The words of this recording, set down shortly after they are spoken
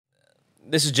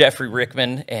This is Jeffrey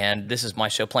Rickman, and this is my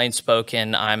show,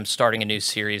 PlainSpoken. I'm starting a new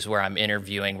series where I'm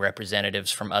interviewing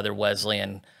representatives from other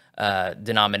Wesleyan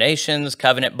denominations,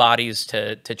 covenant bodies,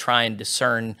 to try and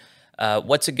discern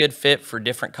what's a good fit for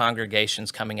different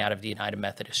congregations coming out of the United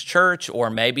Methodist Church, or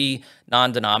maybe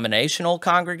non-denominational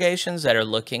congregations that are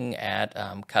looking at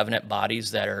covenant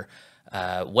bodies that are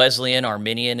Wesleyan,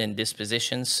 Arminian in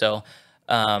disposition. So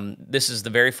this is the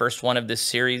very first one of this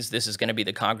series. This is going to be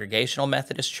the Congregational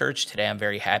Methodist Church. Today, I'm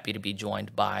very happy to be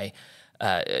joined by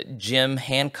Jim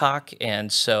Hancock.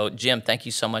 And so, Jim, thank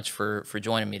you so much for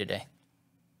joining me today.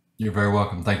 You're very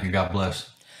welcome. Thank you. God bless.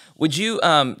 Would you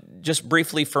just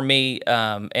briefly for me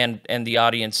and the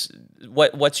audience,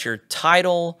 what's your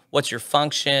title? What's your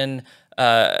function?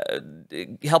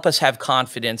 Help us have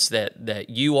confidence that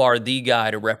you are the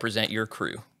guy to represent your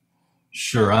crew.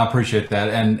 Sure, I appreciate that.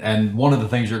 And one of the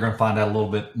things you're going to find out a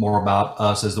little bit more about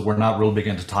us is that we're not real big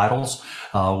into titles.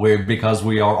 Because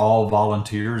we are all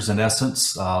volunteers in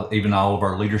essence, even all of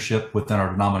our leadership within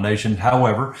our denomination.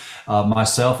 However,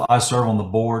 myself, I serve on the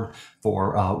board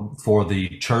for the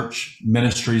church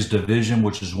ministries division,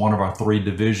 which is one of our 3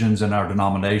 divisions in our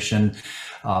denomination,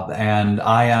 and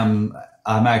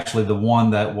I'm actually the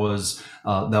one that was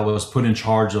put in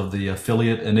charge of the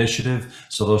affiliate initiative.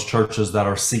 So those churches that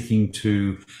are seeking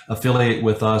to affiliate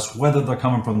with us, whether they're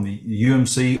coming from the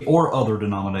UMC or other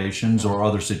denominations or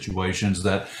other situations,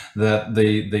 that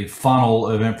the funnel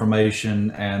of information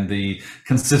and the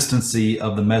consistency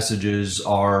of the messages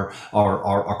are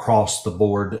across the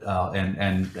board,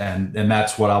 and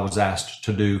that's what I was asked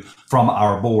to do from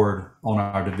our board on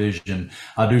our division.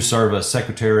 I do serve as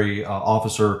secretary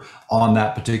officer on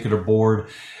that particular board.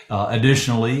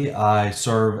 Additionally, I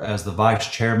serve as the vice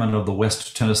chairman of the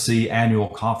West Tennessee Annual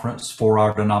Conference for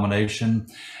our denomination,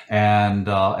 and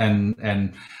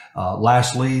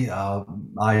lastly,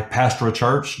 I pastor a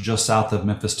church just south of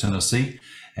Memphis, Tennessee,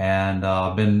 and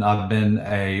I've been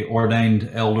a ordained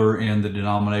elder in the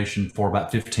denomination for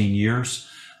about 15 years.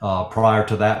 Prior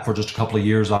to that, for just a couple of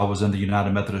years, I was in the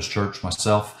United Methodist Church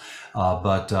myself,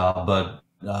 but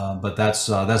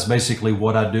that's basically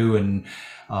what I do, and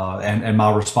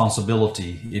my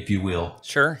responsibility, if you will.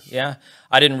 Sure, yeah.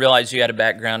 I didn't realize you had a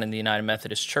background in the United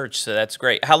Methodist Church, so that's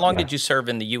great. How long did you serve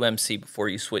in the UMC before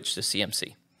you switched to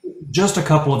CMC? Just a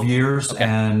couple of years, okay.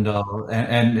 and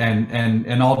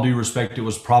in all due respect, it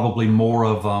was probably more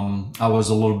of I was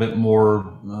a little bit more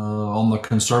on the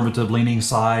conservative leaning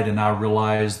side, and I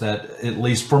realized that, at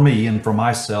least for me and for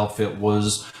myself, it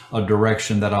was a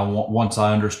direction that once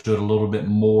I understood a little bit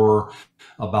more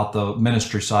about the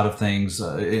ministry side of things,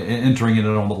 entering it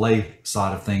on the lay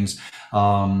side of things,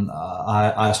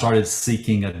 I started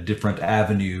seeking a different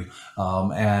avenue,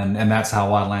 and that's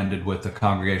how I landed with the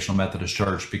Congregational Methodist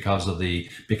Church, because of the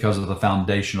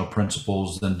foundational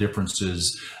principles and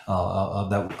differences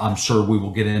that I'm sure we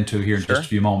will get into here in just a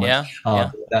few moments.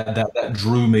 That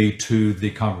drew me to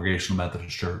the Congregational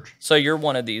Methodist Church. So you're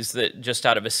one of these that, just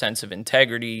out of a sense of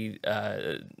integrity,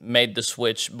 made the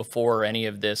switch before any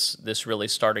of this really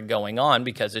started going on,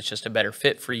 because it's just a better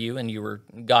fit for you, and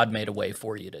God made a way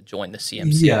for you to join the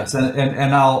CMC. Yes,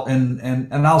 and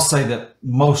I'll say that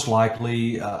most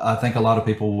likely, I think a lot of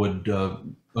people would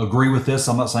agree with this.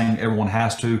 I'm not saying everyone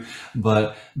has to,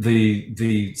 but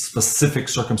the specific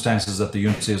circumstances that the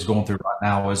UMC is going through right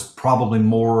now is probably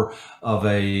more of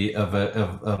an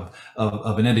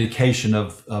indication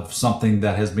of something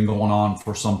that has been going on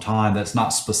for some time, that's not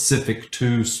specific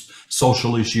to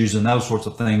social issues and those sorts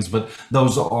of things, but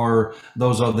those are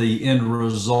the end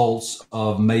results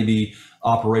of maybe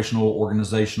operational,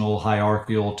 organizational,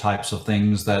 hierarchical types of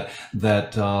things that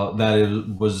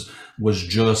was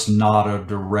just not a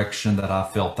direction that I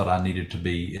felt that I needed to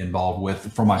be involved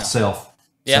with for myself.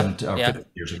 50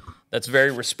 years ago. That's a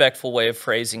very respectful way of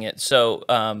phrasing it. So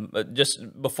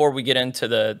just before we get into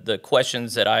the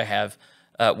questions that I have,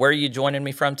 where are you joining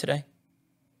me from today?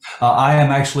 I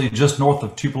am actually just north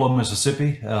of Tupelo,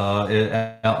 Mississippi,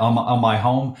 on my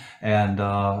home, and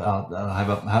I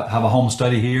have a home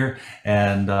study here,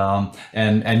 and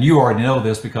you already know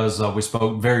this because we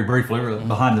spoke very briefly.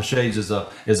 Behind the shades is a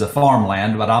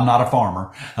farmland, but I'm not a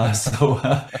farmer, so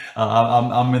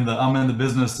I'm in the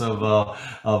business of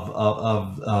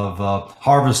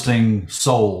harvesting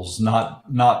souls,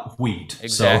 not wheat.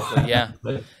 Exactly. So. Yeah.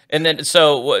 And then,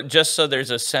 so just so there's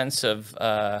a sense of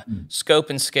scope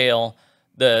and scale,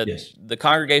 the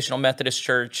Congregational Methodist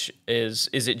Church is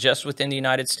it just within the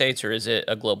United States, or is it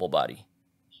a global body?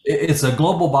 It's a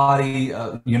global body,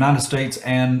 United States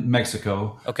and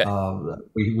Mexico. Okay.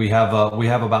 We have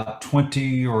about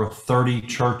 20 or 30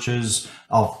 churches.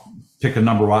 I'll pick a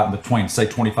number right in between, say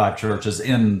 25 churches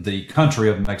in the country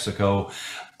of Mexico.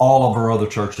 All of our other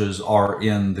churches are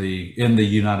in the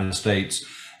United States.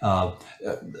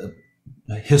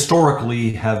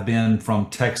 Historically have been from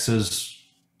Texas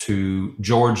to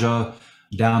Georgia,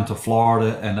 down to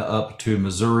Florida and up to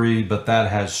Missouri, but that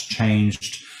has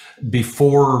changed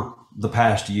before the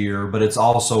past year, but it's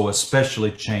also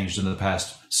especially changed in the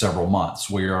past several months.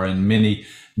 We are in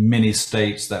many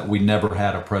states that we never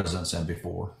had a presence in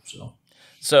before.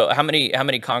 So how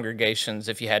many congregations,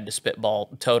 if you had to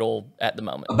spitball, total at the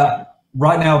moment?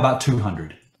 Right now, about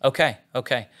 200. Okay,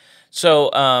 okay. So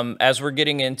as we're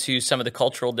getting into some of the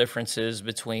cultural differences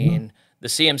between the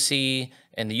CMC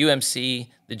and the UMC,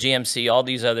 the GMC, all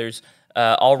these others,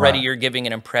 already you're giving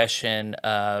an impression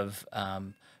of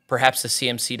perhaps the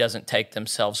CMC doesn't take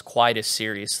themselves quite as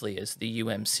seriously as the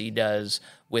UMC does,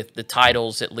 with the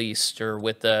titles at least, or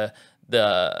with the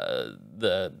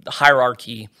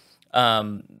hierarchy.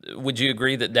 Would you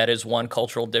agree that that is one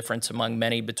cultural difference among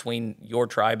many between your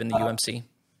tribe and the UMC?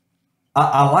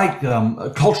 I like,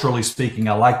 culturally speaking,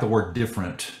 I like the word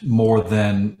different more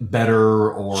than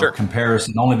better or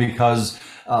comparison, only because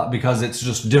it's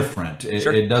just different.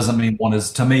 It doesn't mean one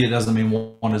is, to me, it doesn't mean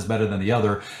one is better than the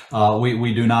other.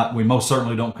 We most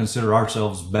certainly don't consider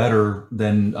ourselves better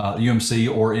than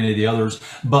UMC or any of the others,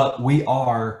 but we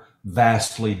are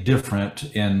vastly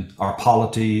different in our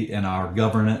polity and our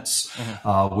governance.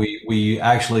 We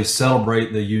actually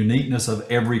celebrate the uniqueness of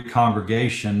every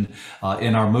congregation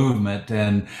in our movement,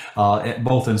 and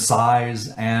both in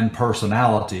size and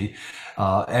personality.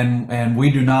 And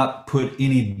we do not put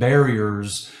any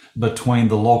barriers between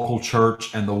the local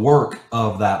church and the work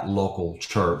of that local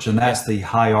church, and that's the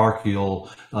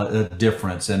hierarchical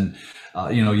difference. And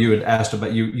you had asked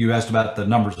about you asked about the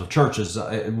numbers of churches.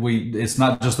 It's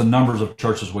not just the numbers of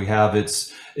churches we have.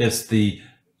 It's the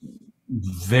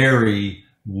very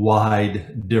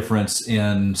wide difference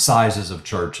in sizes of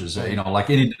churches. Like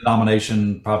any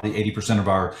denomination, probably 80%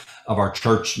 of our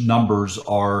church numbers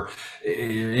are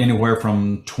anywhere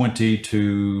from 20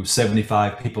 to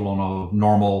 75 people on a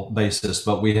normal basis.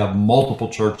 But we have multiple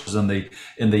churches in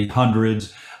the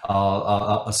hundreds.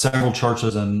 Several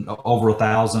churches and over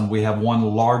 1,000. We have one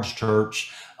large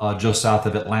church just south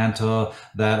of Atlanta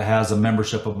that has a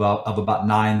membership of about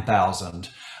 9,000,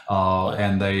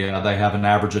 and they have an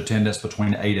average attendance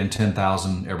between 8,000 and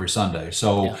 10,000 every Sunday.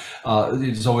 So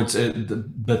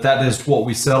but that is what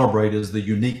we celebrate, is the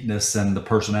uniqueness and the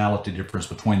personality difference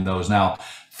between those. Now,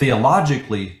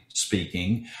 theologically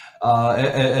speaking,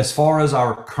 as far as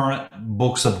our current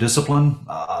books of discipline,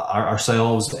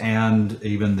 ourselves and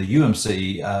even the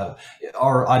UMC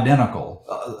are identical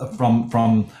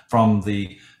from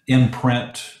the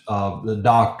imprint of the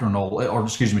doctrinal, or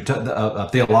excuse me,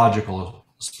 theological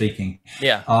speaking.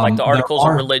 Yeah, like the articles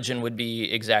of religion would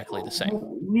be exactly the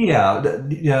same. Yeah.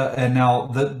 And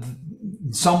now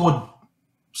some would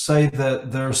say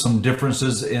that there are some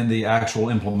differences in the actual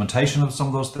implementation of some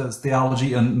of those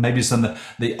theology, and maybe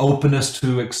the openness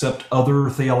to accept other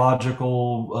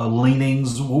theological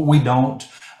leanings. We don't.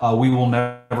 We will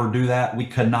never do that. We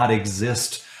could not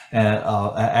exist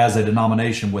as a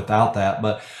denomination without that.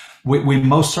 But we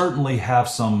most certainly have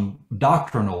some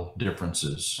doctrinal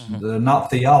differences, not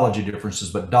theology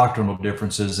differences, but doctrinal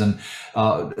differences, and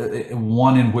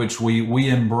one in which we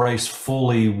embrace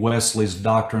fully Wesley's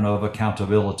doctrine of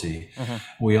accountability.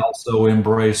 We also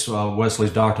embrace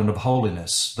Wesley's doctrine of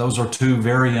holiness. Those are two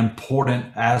very important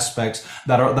aspects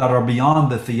that are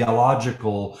beyond the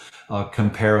theological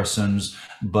comparisons,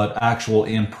 but actual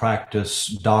in practice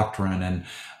doctrine. And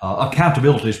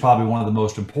accountability is probably one of the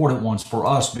most important ones for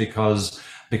us, because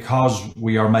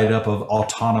we are made up of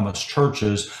autonomous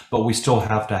churches, but we still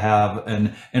have to have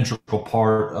an integral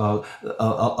part of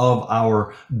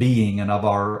our being and of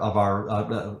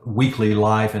our weekly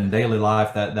life and daily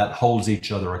life that holds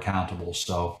each other accountable.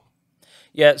 So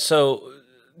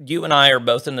you and I are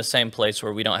both in the same place,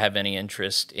 where we don't have any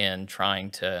interest in trying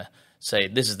to say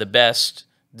this is the best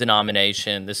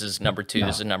denomination, this is number two,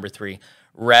 this is number three.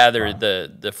 Rather,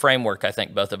 the framework I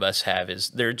think both of us have is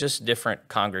they're just different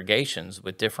congregations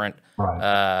with different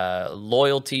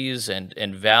loyalties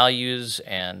and values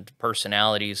and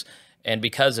personalities, and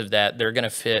because of that, they're going to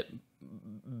fit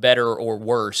better or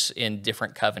worse in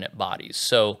different covenant bodies.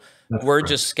 So we're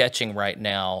just sketching right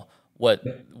now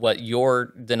what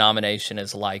your denomination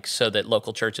is like, so that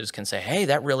local churches can say, hey,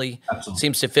 that really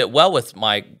seems to fit well with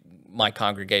my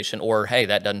congregation, or hey,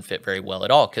 that doesn't fit very well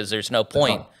at all, because there's no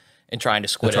point in trying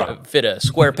to fit a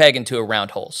square peg into a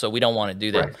round hole. So we don't want to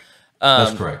do that.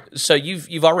 That's correct. So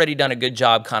you've already done a good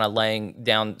job kind of laying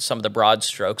down some of the broad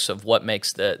strokes of what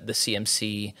makes the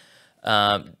CMC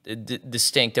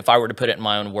distinct, if I were to put it in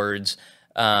my own words,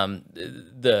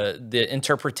 the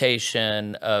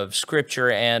interpretation of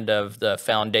Scripture and of the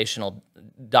foundational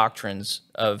doctrines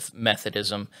of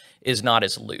Methodism is not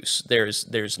as loose.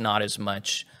 There's not as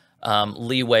much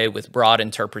leeway with broad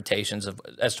interpretations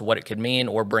as to what it could mean,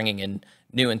 or bringing in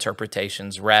new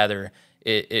interpretations. Rather,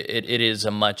 it is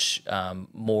a much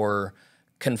more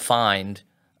confined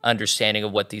understanding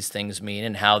of what these things mean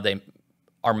and how they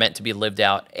are meant to be lived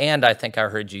out. And I think I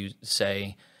heard you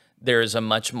say there's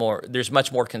much more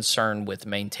concern with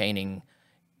maintaining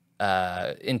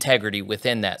integrity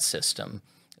within that system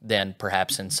than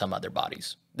perhaps in some other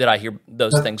bodies. Did I hear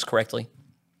those things correctly?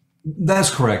 That's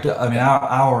correct. I mean,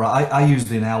 I use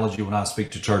the analogy when I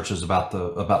speak to churches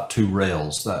about two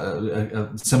rails,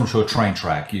 similar to a train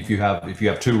track. If you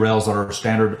have two rails that are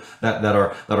standard, that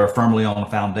are firmly on a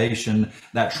foundation,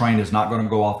 that train is not going to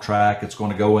go off track. It's going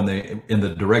to go in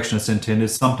the direction it's intended.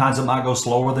 Sometimes it might go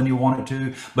slower than you want it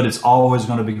to, but it's always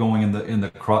going to be going in the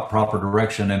proper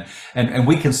direction. And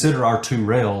we consider our two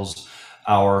rails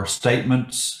our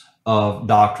statements of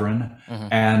doctrine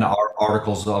and our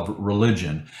articles of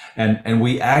religion, and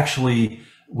we're actually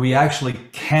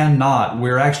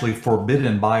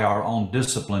forbidden by our own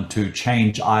discipline to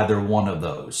change either one of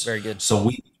those. Very good.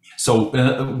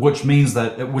 Which means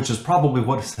which is probably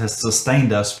what has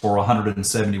sustained us for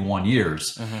 171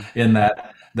 years, in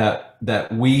that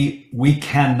we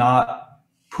cannot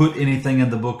put anything in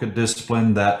the book of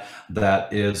discipline that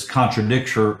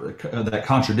contradicts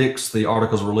the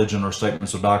articles of religion or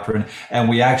statements of doctrine, and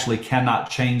we actually cannot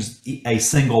change a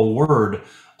single word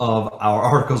of our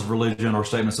articles of religion or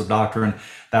statements of doctrine.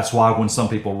 That's why when some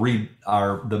people read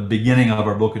the beginning of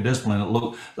our book of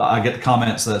discipline, I get the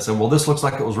comments that say, "Well, this looks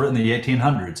like it was written in the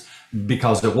 1800s,"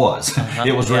 because it was.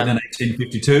 It was written in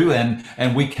 1852,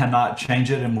 and we cannot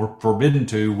change it, and we're forbidden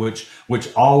to, which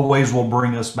always will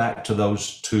bring us back to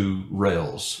those two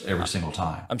rails every single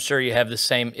time. I'm sure you have the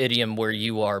same idiom where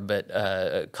you are, but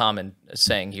a common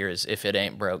saying here is, "If it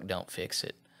ain't broke, don't fix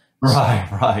it."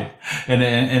 Right.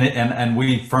 And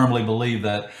we firmly believe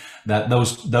that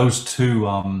those two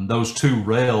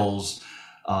rails,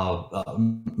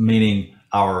 meaning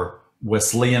our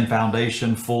Wesleyan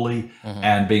foundation fully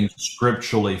and being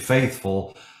scripturally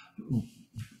faithful,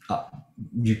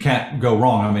 you can't go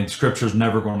wrong. I mean, Scripture's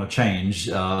never going to change,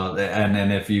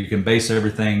 and if you can base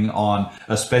everything on,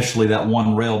 especially that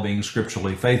one rail being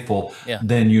scripturally faithful,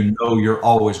 then you know you're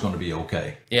always going to be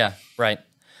okay. Yeah, right.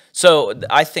 So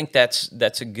I think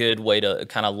that's a good way to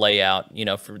kind of lay out,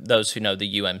 for those who know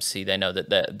the UMC, they know that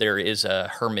there is a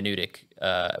hermeneutic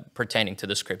pertaining to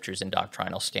the Scriptures and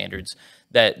doctrinal standards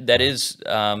that is,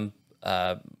 I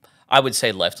would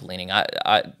say, left-leaning.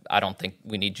 I don't think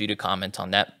we need you to comment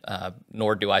on that,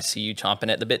 nor do I see you chomping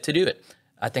at the bit to do it.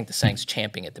 I think the saying's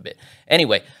champing at the bit.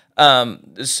 Anyway,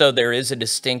 so there is a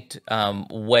distinct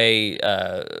way.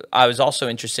 I was also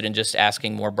interested in just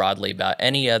asking more broadly about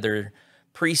any other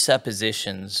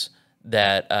presuppositions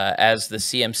that as the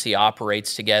CMC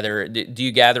operates together. Do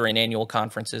you gather in annual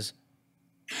conferences?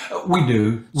 We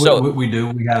do. We do.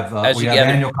 We have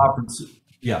annual conferences.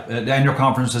 Yeah, annual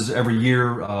conferences every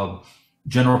year.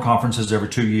 General conferences every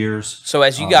 2 years. So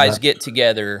as you guys get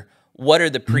together, what are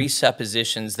the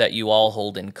presuppositions that you all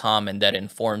hold in common that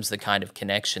informs the kind of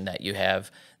connection that you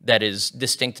have that is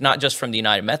distinct not just from the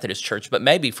United Methodist Church, but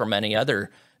maybe from any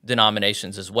other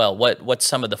denominations as well? What's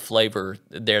some of the flavor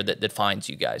there that defines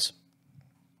you guys?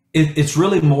 It's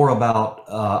really more about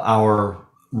our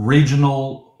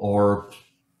regional, or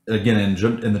again in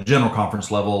the general conference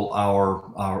level,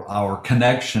 our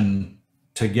connection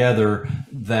together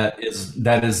that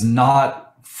is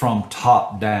not from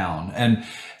top down, and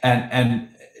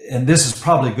this is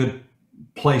probably a good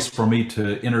place for me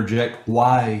to interject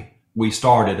why we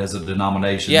started as a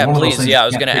denomination. Yeah, please. Yeah, I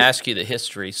was going to ask you the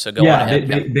history, so go on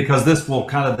ahead. Because this will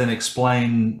kind of then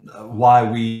explain why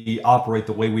we operate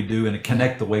the way we do and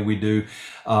connect the way we do.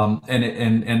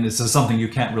 And this is something you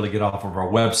can't really get off of our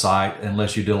website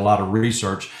unless you did a lot of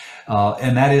research.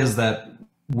 And that is that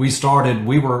we started,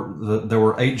 there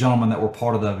were 8 gentlemen that were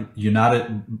part of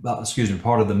the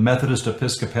part of the Methodist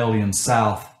Episcopalian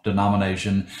South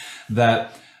denomination,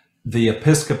 that the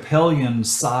Episcopalian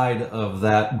side of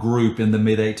that group in the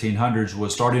mid-1800s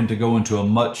was starting to go into a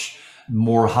much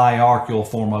more hierarchical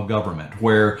form of government,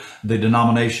 where the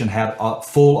denomination had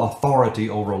full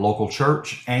authority over a local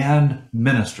church and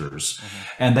ministers.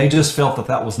 And they just felt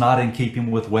that was not in keeping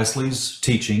with Wesley's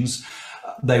teachings.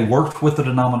 They worked with the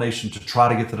denomination to try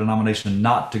to get the denomination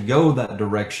not to go that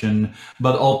direction,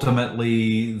 but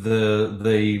ultimately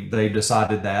they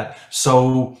decided that.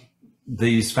 So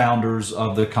these founders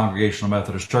of the Congregational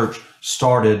Methodist Church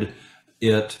started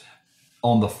it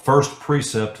on the first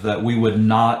precept that we would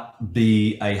not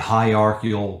be a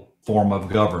hierarchical form of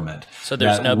government. So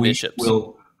there's that no we bishops.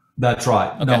 will. That's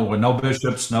right. Okay. No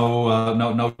bishops, no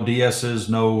DSs,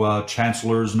 no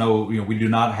chancellors. No, we do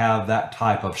not have that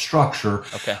type of structure.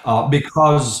 Okay.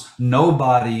 Because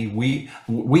nobody.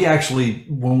 We actually,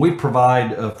 when we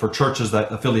provide for churches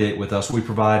that affiliate with us, we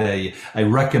provide a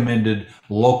recommended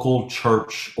local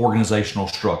church organizational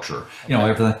structure. Okay.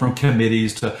 Everything from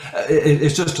committees to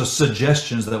it's just a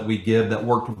suggestions that we give that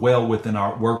work well within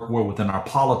our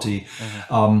polity.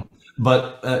 Mm-hmm.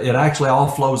 But it actually all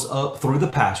flows up through the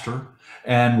pastor,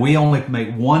 and we only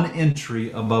make one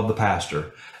entry above the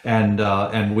pastor,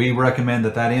 and we recommend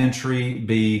that entry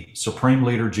be Supreme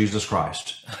Leader Jesus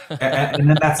Christ, and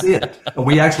then that's it.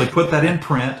 We actually put that in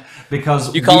print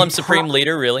because you call him Supreme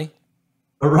Leader, really?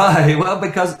 Right. Well,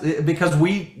 because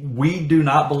we do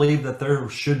not believe that there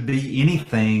should be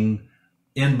anything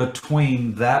in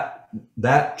between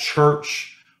that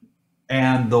church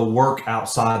and the work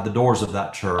outside the doors of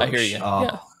that church. I hear you.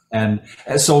 Yeah. And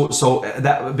so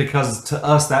that, because to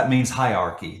us that means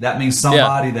hierarchy. That means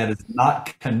somebody that is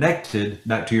not connected,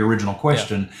 back to your original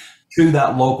question, to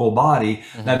that local body,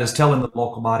 that is telling the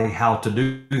local body how to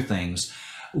do things.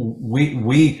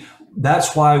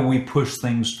 That's why we push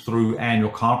things through annual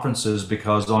conferences,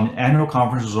 because on annual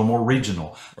conferences are more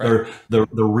regional. Right. The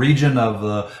region of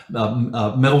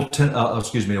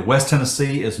West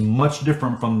Tennessee is much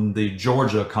different from the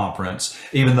Georgia conference,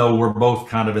 even though we're both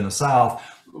kind of in the South.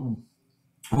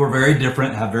 We're very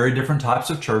different, have very different types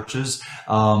of churches,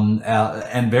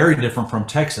 and very different from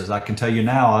Texas. I can tell you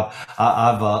now,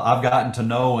 I've gotten to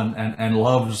know and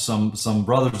love some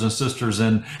brothers and sisters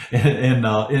in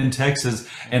Texas,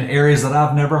 in areas that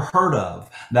I've never heard of,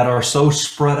 that are so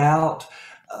spread out.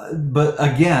 But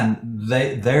again,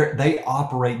 they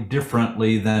operate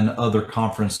differently than other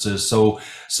conferences. So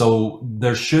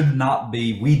there should not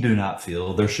be, we do not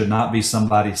feel there should not be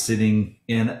somebody sitting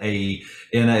in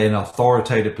an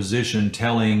authoritative position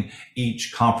telling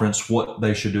each conference what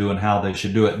they should do and how they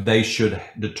should do it. They should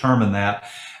determine that.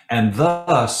 And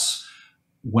thus,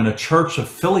 when a church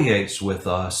affiliates with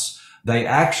us, they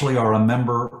actually are a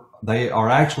member. They are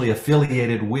actually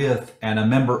affiliated with and a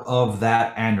member of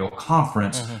that annual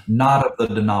conference, not of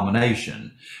the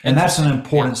denomination. And that's an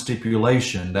important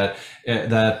stipulation, that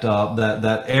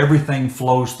everything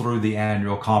flows through the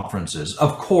annual conferences.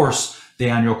 Of course, the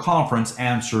annual conference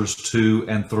answers to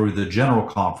and through the general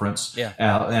conference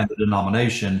and the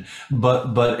denomination,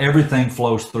 but everything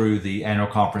flows through the annual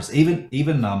conference. Even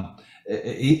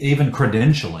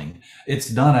credentialing, it's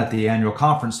done at the annual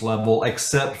conference level,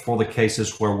 except for the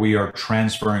cases where we are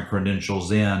transferring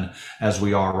credentials in, as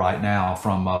we are right now,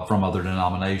 from other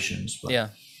denominations. But.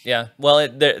 Yeah. Well,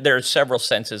 there are several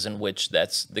senses in which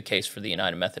that's the case for the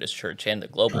United Methodist Church and the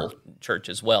Global Church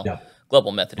as well,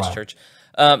 Global Methodist Church.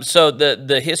 So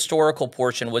the historical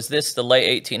portion, was this the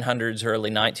late 1800s, early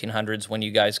 1900s when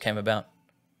you guys came about?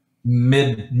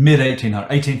 Mid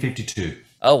 1852.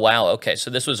 Oh, wow. Okay. So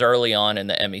this was early on in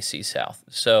the MEC South.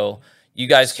 So you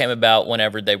guys came about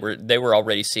whenever they were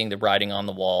already seeing the writing on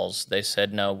the walls. They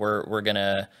said, no, we're going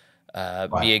to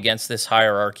be against this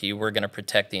hierarchy. We're going to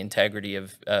protect the integrity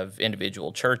of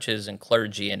individual churches and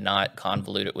clergy, and not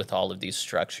convolute it with all of these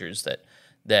structures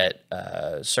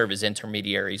that serve as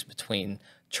intermediaries between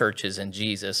churches and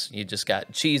Jesus. You just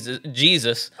got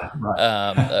Jesus,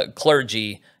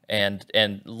 clergy,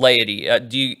 and laity.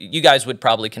 You guys would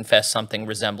probably confess something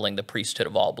resembling the priesthood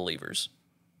of all believers?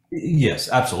 Yes,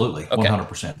 absolutely, okay.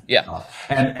 100%. Yeah,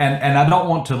 and I don't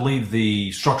want to leave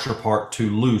the structure part too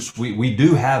loose. We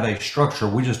do have a structure.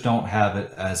 We just don't have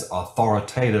it as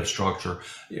authoritative structure.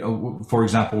 For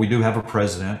example, we do have a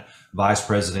president, vice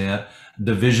president,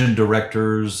 division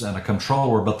directors, and a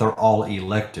controller, but they're all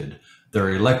elected.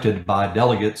 They're elected by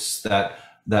delegates that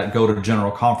go to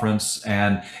general conference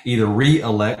and either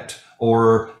re-elect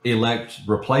or elect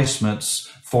replacements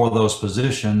for those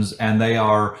positions, and they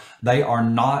are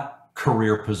not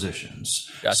career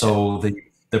positions. Gotcha. So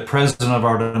the president of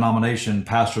our denomination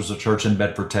pastors a church in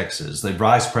Bedford, Texas. The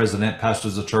vice president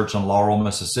pastors a church in Laurel,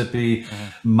 Mississippi.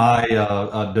 My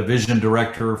division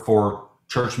director for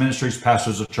church ministries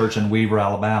pastors a church in Weaver,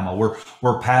 Alabama.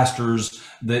 We're pastors.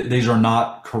 These are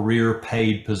not career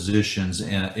paid positions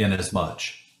in as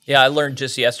much. Yeah, I learned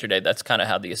just yesterday that's kind of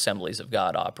how the Assemblies of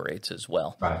God operates as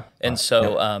well. Right. And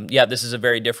so, this is a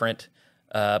very different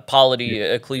polity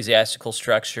ecclesiastical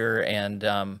structure. And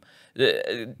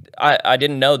I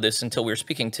didn't know this until we were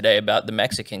speaking today about the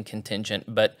Mexican contingent,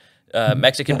 but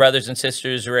Mexican brothers and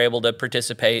sisters are able to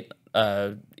participate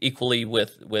equally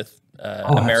with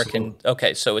American. Absolutely.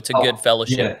 Okay, so it's a good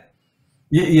fellowship.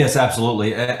 Yes,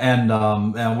 absolutely.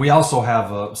 And we also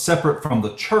have, separate from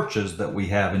the churches that we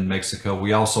have in Mexico,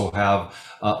 we also have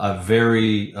a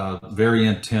very, very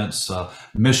intense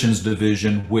missions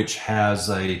division, which has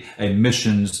a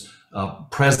missions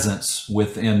presence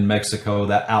within Mexico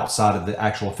that outside of the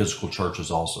actual physical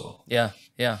churches also. Yeah,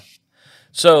 yeah.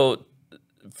 So,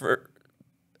 for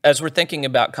as we're thinking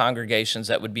about congregations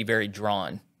that would be very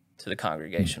drawn to the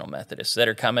Congregational Methodists that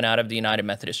are coming out of the United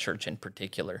Methodist Church in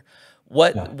particular,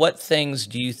 Yeah. what things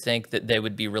do you think that they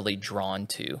would be really drawn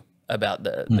to about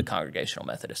the Congregational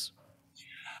Methodists?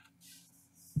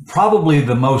 Probably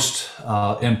the most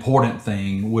important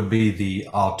thing would be the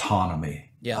autonomy,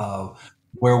 Yeah.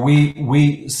 where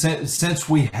since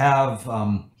we have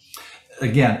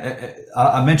again,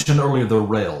 I mentioned earlier the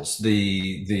rails,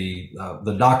 the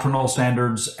doctrinal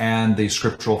standards and the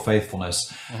scriptural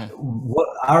faithfulness. What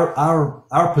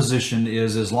our position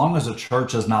is, as long as a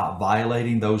church is not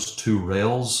violating those two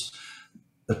rails,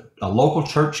 a local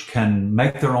church can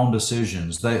make their own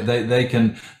decisions. They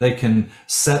can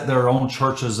set their own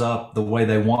churches up the way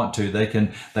they want to.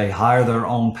 They hire their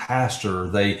own pastor.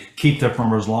 They keep there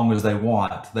for as long as they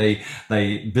want. They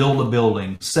build a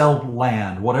building, sell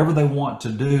land, whatever they want to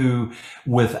do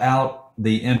without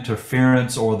the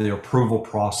interference or the approval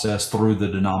process through the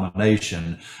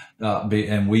denomination.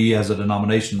 And we as a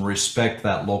denomination respect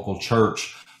that local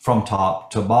church from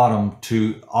top to bottom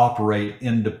to operate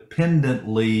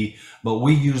independently. But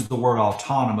we use the word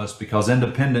autonomous because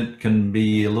independent can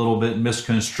be a little bit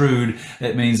misconstrued.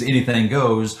 It means anything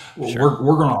goes. Sure.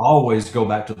 We're going to always go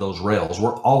back to those rails.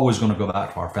 We're always going to go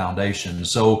back to our foundation.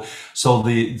 So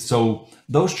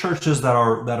those churches that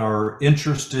are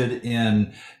interested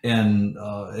in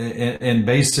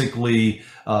basically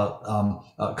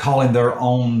calling their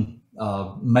own,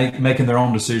 making their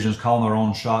own decisions, calling their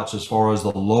own shots as far as the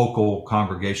local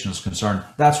congregation is concerned.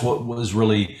 That's what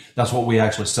we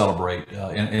actually celebrate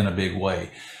in a big way.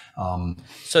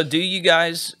 So do you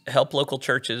guys help local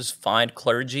churches find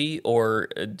clergy, or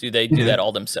do they do Yeah. that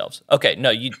all themselves? Okay,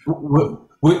 no, you.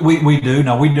 We do.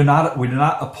 Now, we do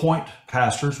not appoint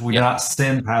pastors. We do Yep. not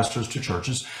send pastors to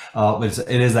churches.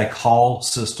 It is a call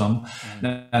system,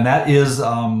 and that is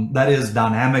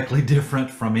dynamically different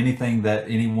from anything that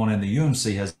anyone in the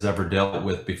UMC has ever dealt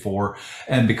with before.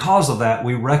 And because of that,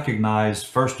 we recognize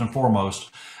first and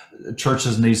foremost,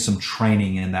 churches need some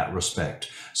training in that respect.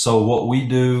 So what we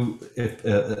do,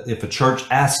 if a church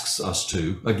asks us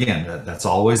to, again, that's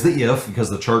always the if, because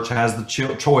the church has the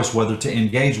choice whether to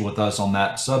engage with us on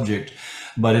that subject.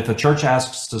 But if a church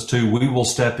asks us to, we will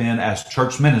step in as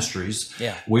church ministries.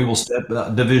 Yeah. We will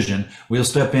we'll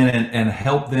step in and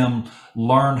help them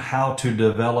learn how to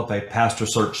develop a pastor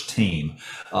search team,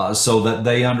 so that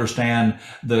they understand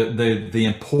the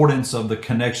importance of the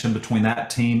connection between that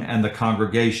team and the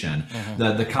congregation.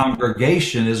 That the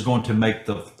congregation is going to make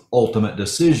the ultimate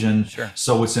decision. Sure.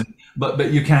 So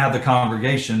but you can have the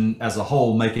congregation as a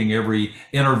whole making every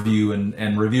interview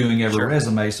and reviewing every Sure.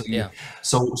 resume. Yeah.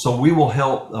 So we will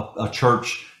help a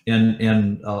church in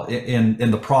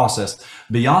the process.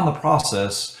 Beyond the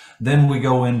process, then we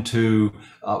go into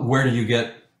where do you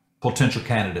get potential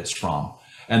candidates from,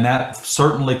 and that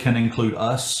certainly can include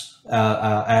us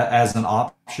as an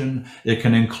option. It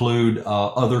can include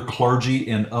other clergy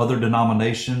in other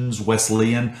denominations,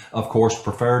 Wesleyan, of course,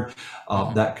 preferred,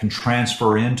 that can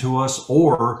transfer into us,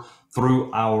 or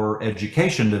through our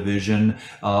education division,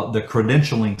 the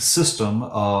credentialing system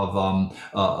of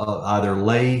either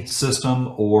lay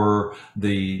system or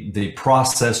the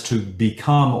process to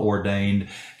become ordained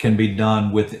can be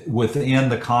done within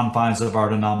the confines of our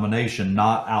denomination,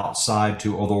 not outside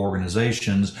to other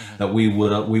organizations. That we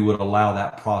would allow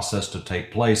that process to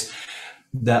take place.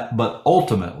 But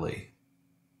ultimately,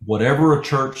 whatever a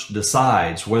church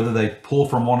decides, whether they pull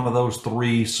from one of those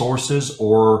three sources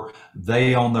or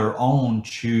they on their own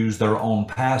choose their own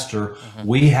pastor,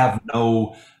 we have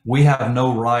no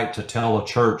right to tell a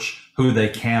church who they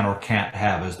can or can't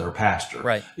have as their pastor.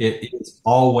 Right. It's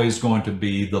always going to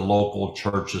be the local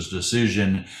church's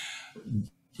decision.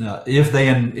 If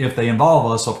they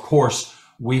involve us, of course,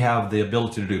 we have the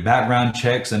ability to do background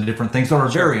checks and different things that are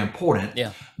very important.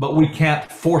 Yeah. But we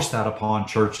can't force that upon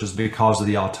churches because of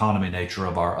the autonomy nature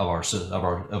of our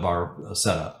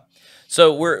setup.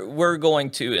 So we're going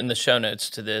to, in the show notes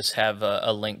to this, have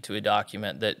a link to a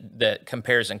document that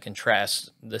compares and contrasts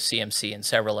the CMC and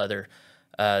several other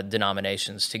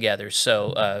denominations together.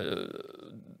 So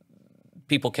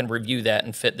people can review that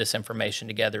and fit this information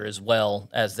together as well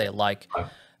as they like.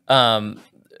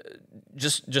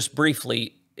 Just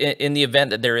briefly, in the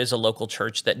event that there is a local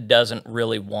church that doesn't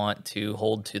really want to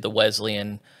hold to the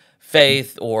Wesleyan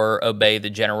faith or obey the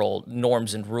general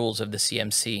norms and rules of the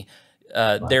CMC.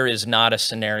 There is not a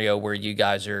scenario where you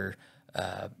guys are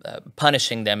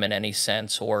punishing them in any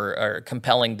sense or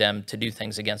compelling them to do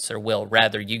things against their will.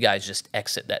 Rather, you guys just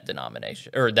exit that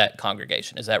denomination or that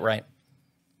congregation. Is that right?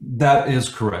 That is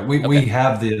correct. We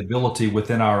have the ability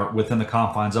within the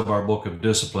confines of our book of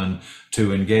discipline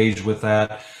to engage with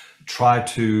that, try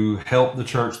to help the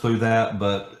church through that.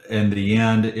 But in the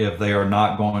end, if they are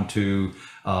not going to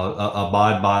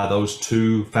abide by those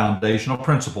two foundational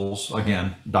principles,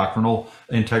 again, doctrinal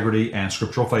integrity and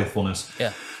scriptural faithfulness,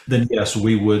 then yes,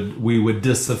 we would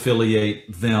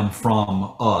disaffiliate them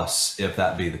from us if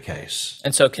that be the case.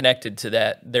 And so connected to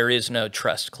that, there is no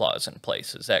trust clause in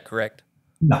place. Is that correct?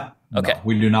 No. Okay. No,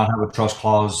 we do not have a trust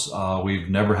clause. We've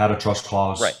never had a trust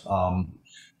clause. Right.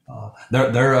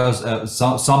 There is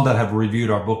some that have reviewed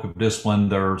our book of discipline.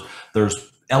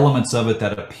 There's elements of it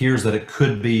that appears that it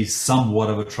could be somewhat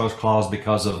of a trust clause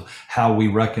because of how we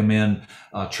recommend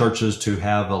churches to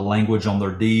have a language on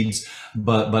their deeds,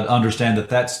 but understand that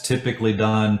that's typically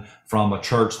done from a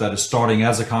church that is starting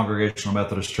as a Congregational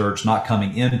Methodist Church, not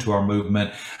coming into our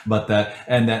movement, but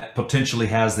that potentially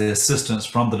has the assistance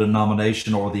from the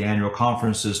denomination or the annual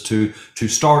conferences to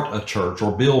start a church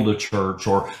or build a church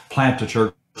or plant a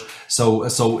church.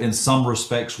 So in some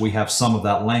respects we have some of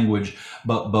that language,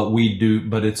 but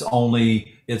it's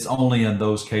only in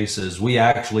those cases. We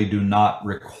actually do not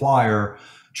require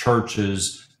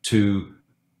churches to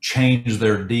change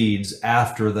their deeds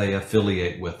after they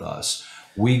affiliate with us.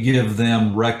 We give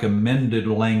them recommended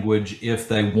language if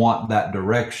they want that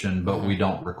direction, but we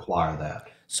don't require that.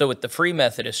 So with the Free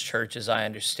Methodist Church, as I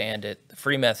understand it, the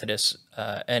Free Methodists,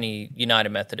 any United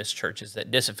Methodist churches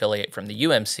that disaffiliate from the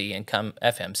UMC and come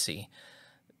FMC,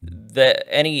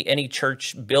 any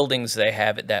church buildings they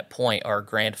have at that point are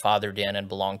grandfathered in and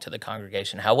belong to the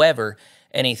congregation. However,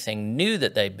 anything new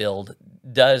that they build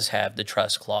does have the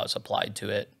trust clause applied to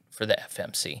it for the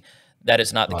FMC. That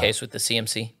is not the case with the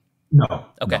CMC? No,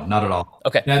 okay. No, not at all.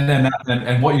 Okay.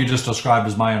 And what you just described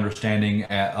is my understanding,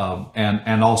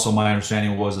 and also my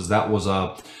understanding was that was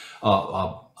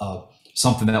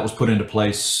something that was put into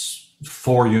place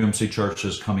for UMC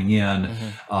churches coming in,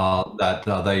 that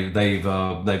they've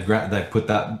put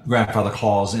that grandfather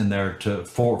clause in there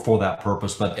for that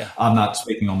purpose. But I'm not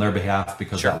speaking on their behalf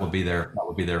because that would be their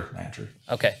answer.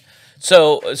 Okay.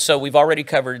 So we've already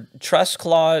covered trust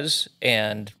clause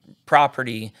and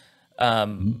property.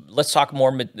 Let's talk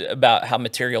more about how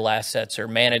material assets are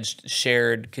managed,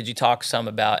 shared. Could you talk some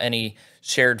about any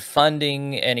shared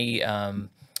funding, any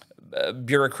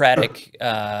bureaucratic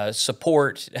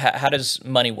support? How does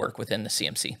money work within the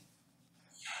CMC?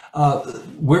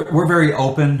 We're very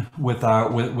open with our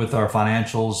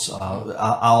financials.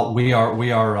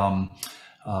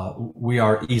 We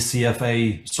are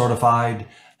ECFA certified.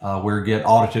 We get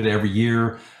audited every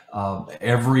year. I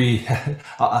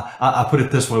put it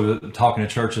this way with talking to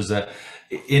churches, that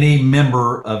any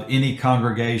member of any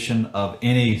congregation of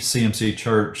any CMC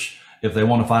church, if they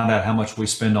want to find out how much we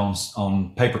spend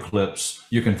on paper clips,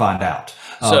 you can find out.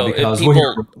 So if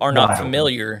people are not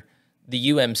familiar,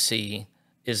 the UMC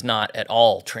is not at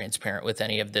all transparent with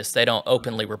any of this. They don't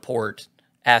openly report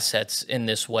assets in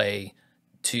this way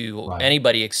to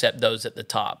anybody except those at the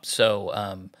top.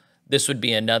 So this would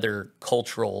be another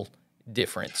cultural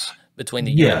difference between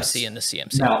the UMC and the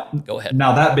CMC. Now, go ahead.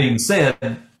 Now, that being said,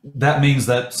 that means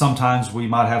that sometimes we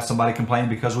might have somebody complain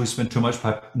because we spend too much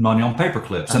money on paper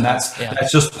clips, and that's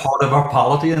just part of our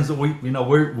polity. And so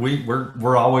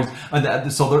we're always,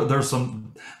 and so there's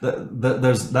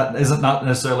that isn't not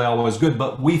necessarily always good,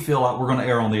 but we feel like we're going to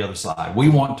err on the other side. We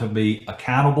want to be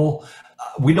accountable.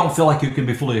 We don't feel like you can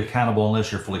be fully accountable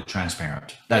unless you're fully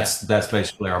transparent. That's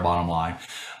basically our bottom line.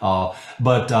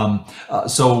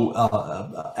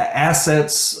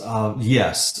 Assets,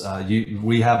 yes.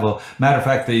 We have a matter of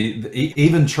fact,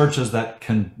 even churches that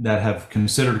have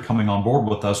considered coming on board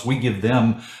with us, we give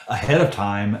them ahead of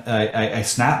time a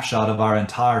snapshot of our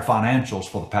entire financials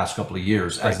for the past couple of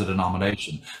years as a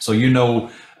denomination. So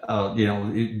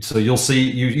so you'll see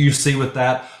you see with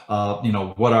that how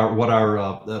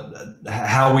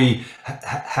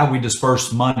we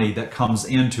disperse money that comes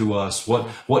into us,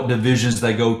 what divisions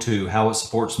they go to, how it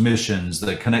supports missions,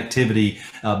 the connectivity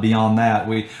beyond that.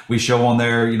 We show on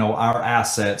there our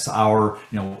assets, our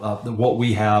what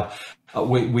we have.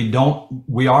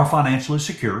 We are financially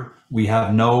secure. We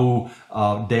have no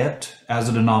debt as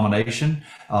a denomination,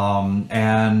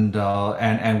 and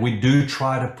we do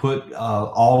try to put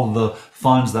all of the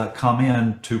funds that come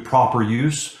in to proper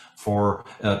use for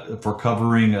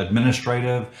covering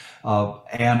administrative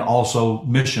and also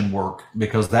mission work,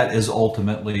 because that is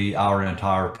ultimately our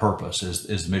entire purpose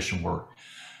is mission work.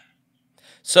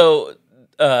 So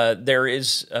there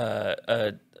is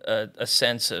a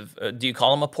sense of, do you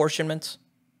call them apportionments?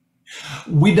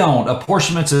 We don't.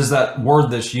 Apportionments is that word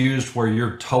that's used where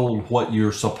you're told what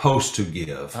you're supposed to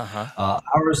give.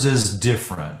 Ours is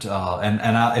different.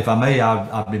 If I may,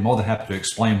 I'd be more than happy to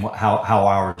explain how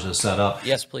ours is set up.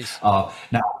 Yes, please.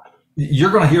 Now,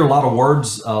 you're going to hear a lot of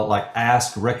words like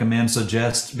ask, recommend,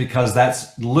 suggest, because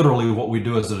that's literally what we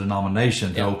do as a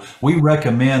denomination. Yeah. So we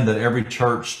recommend that every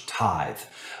church tithe.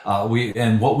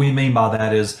 And what we mean by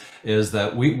that is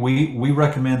that we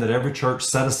recommend that every church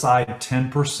set aside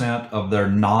 10% of their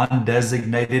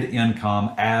non-designated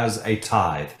income as a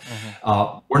tithe.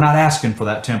 We're not asking for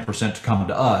that 10% to come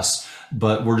to us,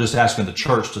 but we're just asking the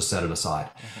church to set it aside.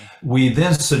 We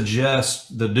then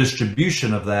suggest the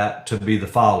distribution of that to be the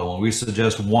following. We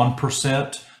suggest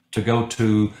 1% to go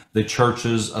to the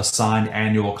church's assigned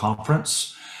annual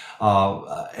conference.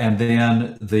 And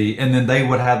then they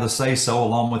would have the say so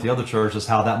along with the other churches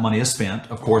how that money is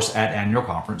spent, of course, at annual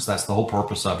conference. That's the whole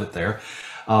purpose of it there.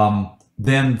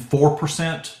 Then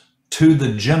 4% to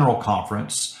the general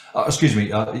conference,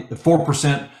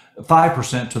 4%,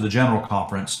 5% to the general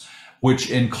conference,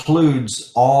 which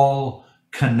includes all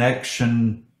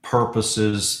connection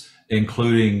purposes,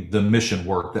 including the mission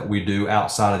work that we do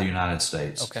outside of the United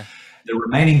States. Okay. The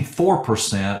remaining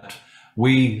 4%,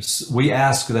 we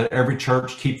ask that every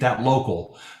church keep that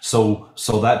local. So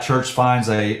that church finds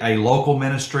a local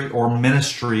ministry or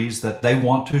ministries that they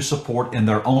want to support in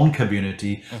their own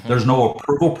community. There's no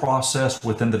approval process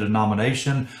within the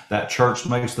denomination. That church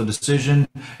makes the decision,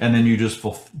 and then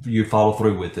you follow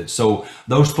through with it. So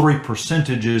those 3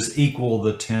 percentages equal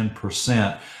the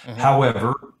 10%.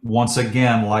 However, once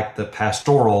again, like the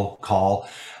pastoral call,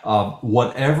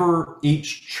 whatever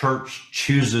each church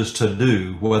chooses to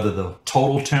do, whether the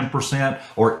total 10%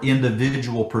 or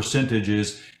individual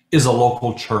percentages, is a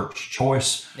local church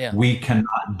choice. Yeah. We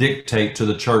cannot dictate to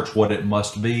the church what it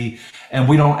must be. And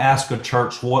we don't ask a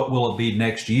church, what will it be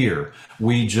next year?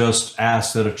 We just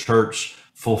ask that a church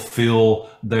fulfill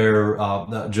their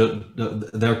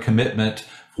commitment,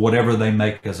 whatever they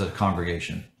make as a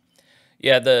congregation.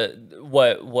 Yeah,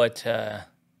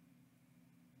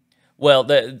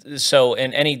 so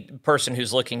in any person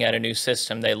who's looking at a new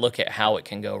system, they look at how it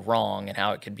can go wrong and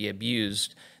how it could be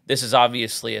abused. This is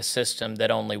obviously a system that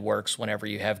only works whenever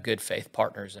you have good faith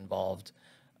partners involved.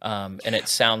 And it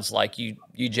sounds like you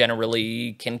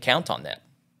generally can count on that.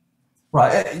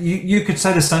 Right. You could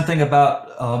say the same thing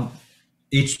about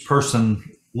each person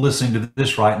listening to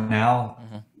this right now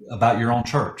about your own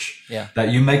church. Yeah. That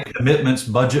you make commitments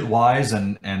budget-wise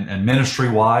and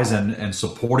ministry-wise and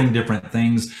supporting different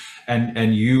things.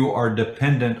 And you are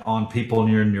dependent on people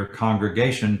in your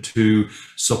congregation to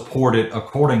support it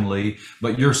accordingly,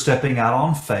 but you're stepping out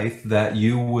on faith that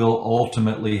you will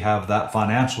ultimately have that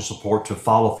financial support to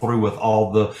follow through with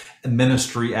all the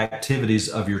ministry activities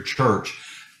of your church.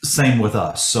 Same with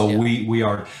us. So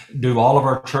yeah. Do all of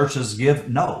our churches give?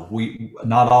 No,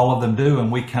 not all of them do,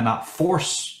 and we cannot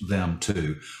force them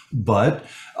to. But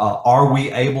are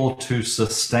we able to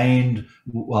sustain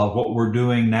what we're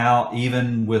doing now,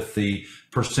 even with the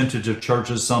percentage of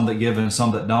churches, some that give and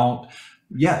some that don't?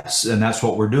 Yes, and that's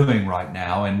what we're doing right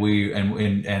now. And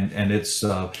it's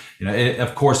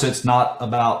of course it's not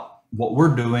about what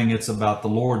we're doing, it's about the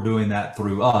Lord doing that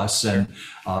through us. And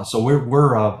so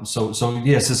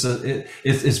yes,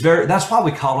 it's very, that's why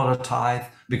we call it a tithe,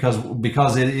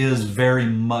 because it is very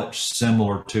much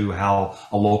similar to how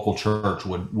a local church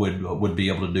would be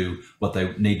able to do what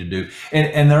they need to do.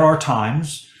 And there are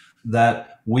times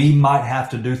that we might have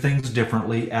to do things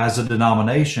differently as a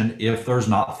denomination if there's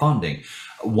not funding.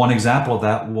 One example of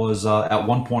that was at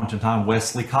one point in time,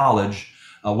 Wesley College.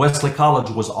 Wesley College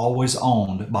was always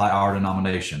owned by our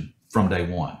denomination from day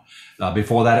one.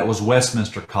 Before that, it was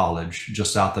Westminster College,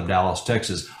 just south of Dallas,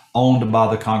 Texas, owned by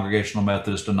the Congregational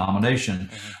Methodist Denomination.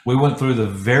 We went through the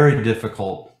very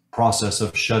difficult process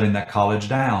of shutting that college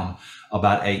down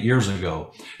about 8 years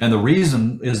ago. And the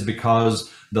reason is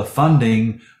because the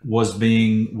funding was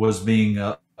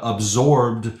being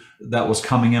absorbed, that was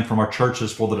coming in from our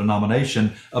churches for the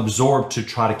denomination, absorbed to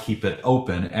try to keep it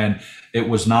open. And it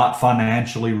was not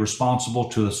financially responsible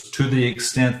to the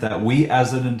extent that we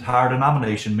as an entire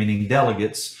denomination, meaning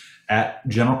delegates at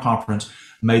General Conference,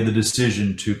 made the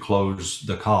decision to close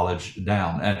the college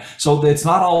down. And so it's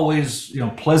not always,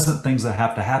 pleasant things that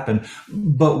have to happen,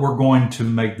 but we're going to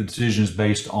make the decisions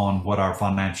based on what our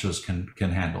financials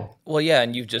can handle. Well, yeah,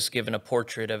 and you've just given a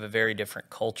portrait of a very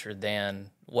different culture than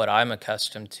what I'm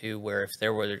accustomed to, where if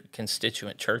there were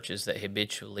constituent churches that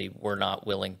habitually were not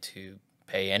willing to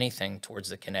pay anything towards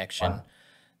the connection, Right.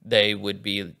 they would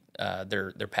be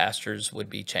their pastors would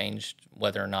be changed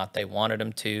whether or not they wanted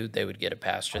them to. They would get a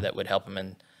pastor that would help them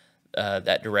in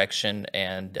that direction,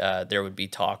 and there would be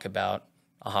talk about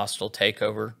a hostile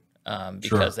takeover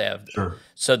because they have. Sure.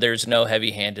 So there's no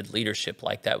heavy-handed leadership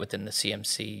like that within the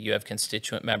CMC. You have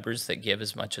constituent members that give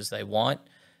as much as they want,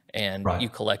 and Right. you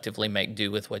collectively make do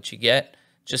with what you get.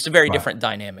 Just a very Right. different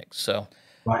dynamic. So.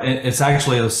 Right. It's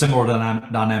actually a similar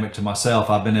dynamic to myself.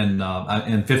 I've been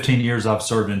in 15 years. I've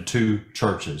served in 2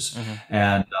 churches,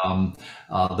 and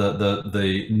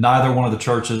the neither one of the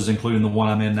churches, including the one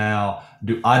I'm in now,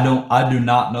 I do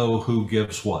not know who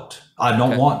gives what. I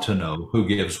don't want to know who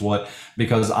gives what,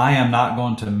 because I am not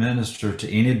going to minister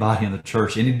to anybody in the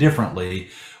church any differently,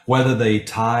 whether they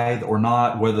tithe or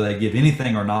not, whether they give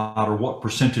anything or not, or what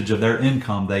percentage of their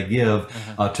income they give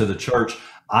to the church.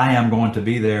 I am going to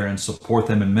be there and support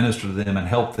them and minister to them and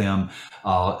help them.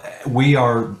 We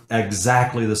are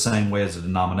exactly the same way as a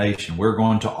denomination. We're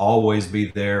going to always be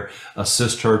there,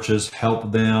 assist churches,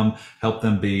 help them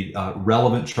be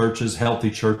relevant churches, healthy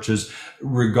churches,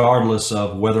 regardless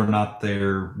of whether or not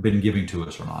they're been giving to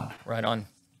us or not. Right on.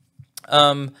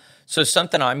 So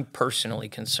something I'm personally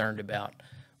concerned about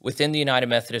within the United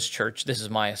Methodist Church, this is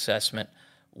my assessment.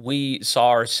 We saw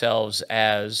ourselves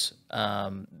as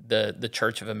the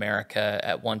Church of America.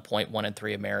 At one point, 1 in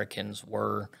 3 Americans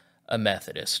were a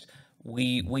Methodist.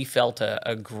 We felt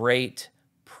a great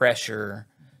pressure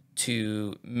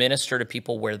to minister to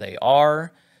people where they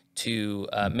are, to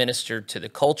minister to the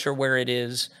culture where it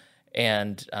is,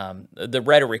 and the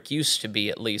rhetoric used to be,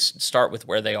 at least, start with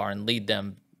where they are and lead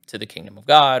them to the kingdom of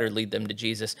God or lead them to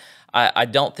Jesus. I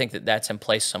don't think that that's in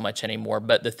place so much anymore,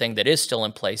 but the thing that is still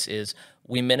in place is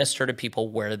we minister to people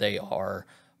where they are.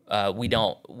 We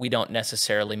don't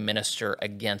necessarily minister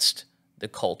against the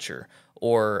culture.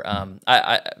 Or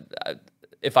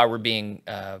if I were being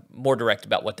more direct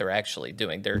about what they're actually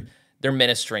doing, they're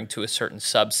ministering to a certain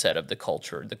subset of the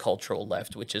culture, the cultural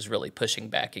left, which is really pushing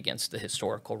back against the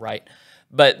historical right.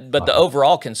 But the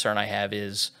overall concern I have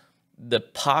is the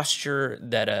posture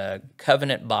that a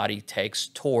covenant body takes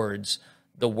towards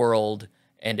the world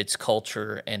and its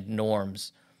culture and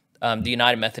norms. The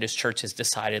United Methodist Church is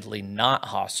decidedly not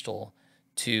hostile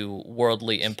to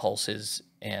worldly impulses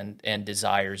and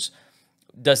desires.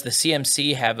 Does the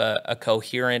CMC have a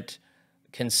coherent,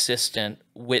 consistent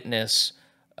witness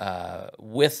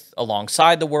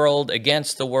alongside the world,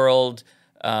 against the world?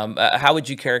 How would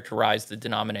you characterize the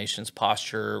denomination's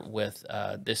posture with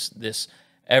this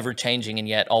ever-changing and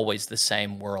yet always the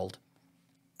same world?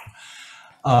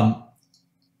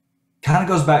 Kind of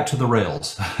goes back to the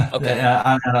rails. Okay.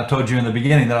 And I told you in the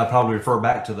beginning that I probably refer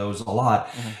back to those a lot.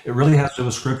 It really has to do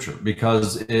with Scripture,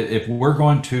 because if we're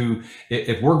going to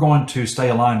stay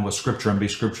aligned with Scripture and be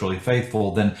scripturally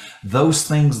faithful, then those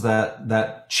things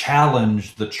that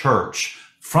challenge the church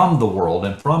from the world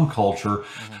and from culture,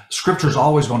 Scripture is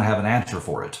always going to have an answer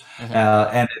for it.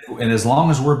 And as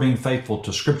long as we're being faithful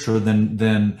to Scripture,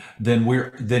 then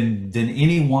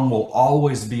anyone will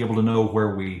always be able to know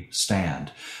where we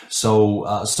stand.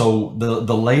 So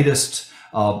the latest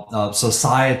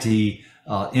society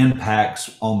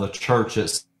impacts on the church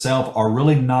itself are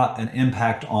really not an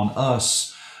impact on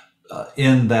us,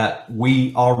 in that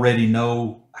we already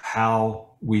know how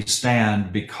we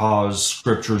stand, because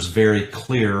Scripture is very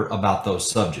clear about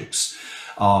those subjects.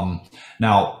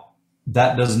 Now,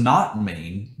 that does not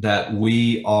mean that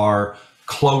we are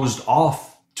closed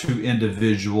off to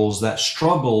individuals that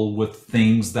struggle with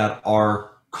things that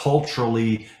are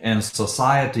culturally and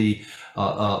society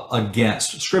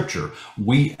against Scripture.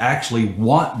 We actually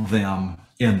want them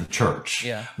in the church.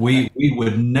 Yeah. We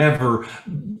would never,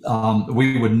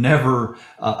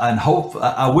 and hope.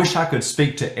 I wish I could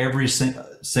speak to every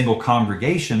single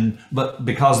congregation, but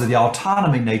because of the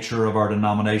autonomy nature of our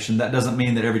denomination, that doesn't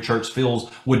mean that every church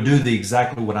would do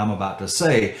exactly what I'm about to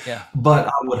say. Yeah. But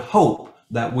I would hope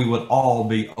that we would all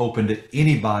be open to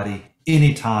anybody,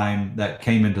 anytime that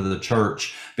came into the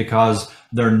church, because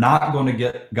they're not going to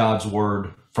get God's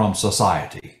word from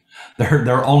society.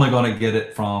 They're only going to get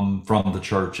it from the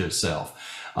church itself.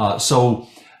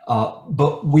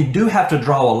 But we do have to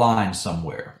draw a line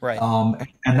somewhere. Right.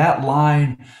 And that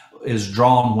line is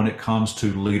drawn when it comes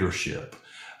to leadership.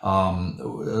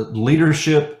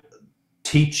 Leadership,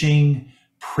 teaching,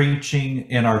 preaching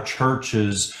in our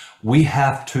churches, we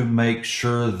have to make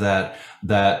sure that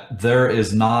there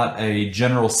is not a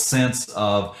general sense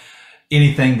of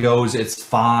anything goes, it's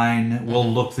fine,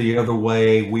 we'll look the other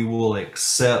way, we will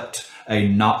accept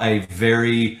a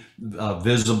very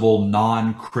visible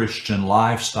non-Christian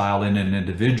lifestyle in an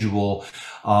individual,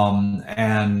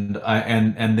 and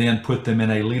then put them in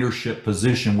a leadership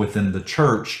position within the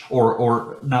church,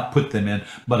 or not put them in,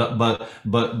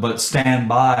 but stand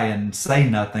by and say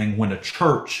nothing when a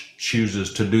church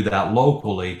chooses to do that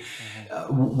locally.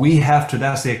 We have to,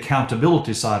 that's the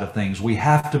accountability side of things. We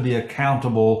have to be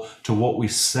accountable to what we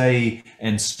say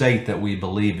and state that we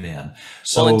believe in.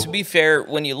 So, well, and to be fair,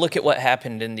 when you look at what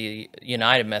happened in the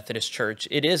United Methodist Church,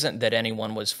 it isn't that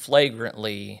anyone was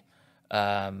flagrantly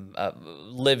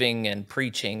living and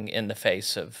preaching in the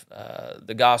face of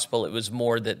the gospel. It was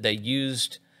more that they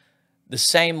used the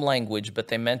same language, but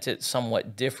they meant it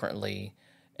somewhat differently,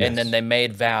 and then they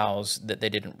made vows that they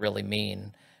didn't really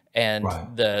mean. And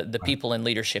the people in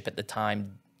leadership at the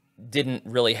time didn't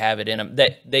really have it in them.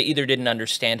 They either didn't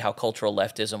understand how cultural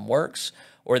leftism works,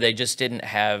 or they just didn't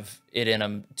have it in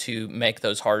them to make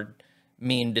those hard,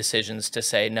 mean decisions to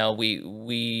say, no,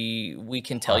 we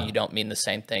can tell you don't mean the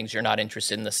same things. You're not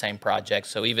interested in the same project.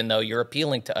 So even though you're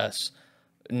appealing to us,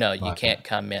 no, you can't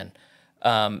come in.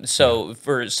 So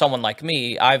for someone like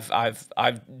me,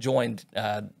 I've joined.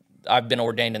 I've been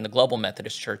ordained in the Global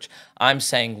Methodist Church. I'm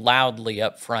saying loudly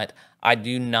up front, I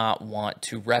do not want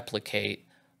to replicate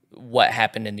what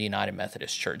happened in the United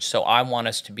Methodist Church. So I want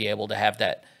us to be able to have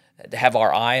that, to have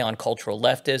our eye on cultural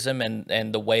leftism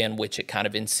and the way in which it kind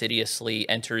of insidiously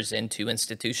enters into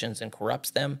institutions and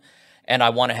corrupts them. And I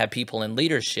want to have people in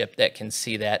leadership that can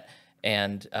see that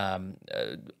and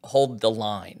hold the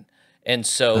line. And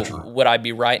so would I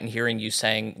be right in hearing you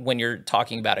saying, when you're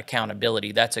talking about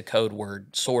accountability, that's a code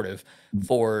word sort of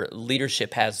for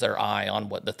leadership has their eye on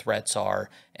what the threats are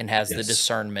and has the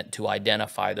discernment to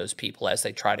identify those people as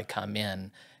they try to come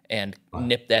in and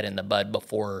nip that in the bud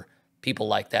before people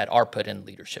like that are put in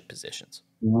leadership positions?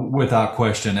 Without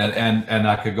question, and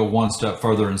I could go one step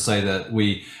further and say that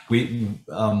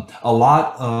a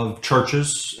lot of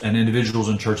churches and individuals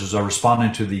in churches are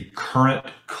responding to the current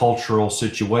cultural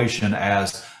situation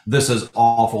as this is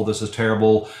awful, this is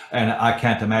terrible, and I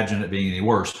can't imagine it being any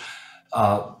worse.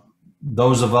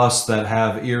 Those of us that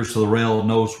have ears to the rail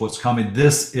knows what's coming.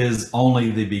 This is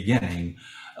only the beginning.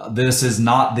 This is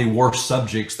not the worst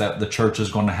subjects that the church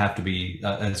is going to have to be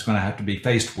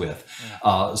faced with.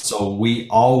 So we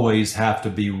always have to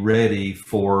be ready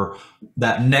for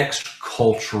that next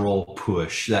cultural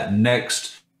push, that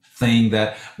next thing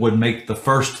that would make the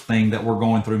first thing that we're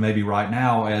going through maybe right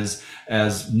now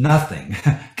as nothing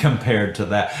compared to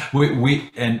that.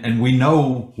 We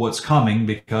know what's coming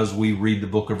because we read the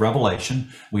book of Revelation.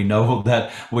 We know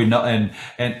that and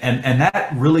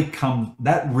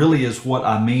that really is what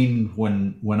I mean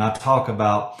when I talk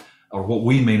about, or what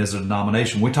we mean as a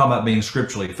denomination. We talk about being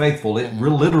scripturally faithful. It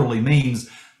literally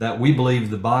means that we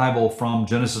believe the Bible from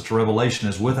Genesis to Revelation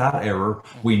is without error.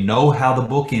 We know how the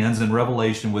book ends in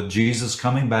Revelation with Jesus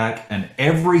coming back, and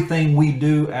everything we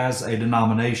do as a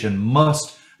denomination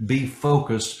must be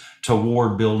focused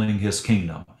toward building his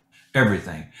kingdom.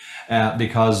 Everything.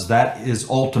 Because that is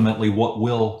ultimately what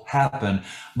will happen.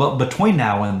 But between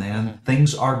now and then,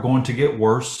 things are going to get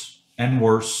worse and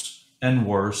worse and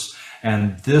worse.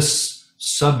 And these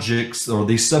subjects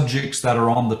that are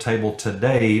on the table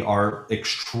today are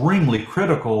extremely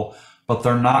critical, but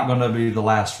they're not going to be the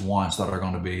last ones that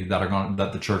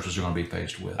the churches are going to be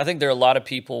faced with. I think there are a lot of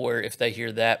people where if they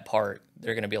hear that part,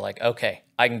 they're going to be like, okay,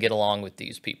 I can get along with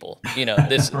these people. You know,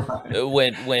 this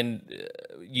when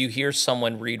you hear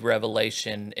someone read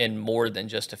Revelation in more than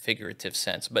just a figurative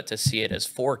sense, but to see it as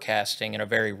forecasting in a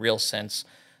very real sense,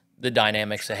 the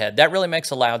dynamics ahead, that really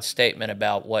makes a loud statement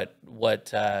about what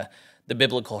the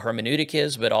biblical hermeneutic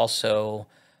is, but also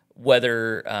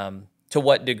whether, to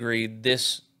what degree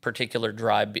this particular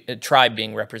tribe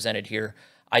being represented here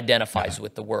identifies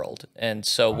with the world. And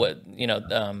so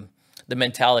the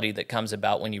mentality that comes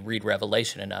about when you read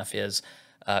Revelation enough is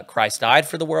Christ died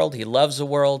for the world, he loves the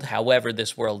world, however,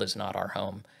 this world is not our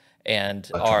home. And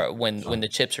when the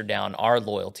chips are down, our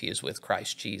loyalty is with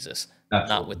Christ Jesus,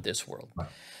 not with this world.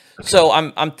 So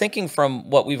I'm thinking from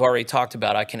what we've already talked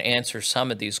about, I can answer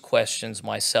some of these questions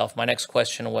myself. My next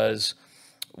question was,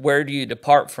 where do you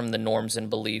depart from the norms and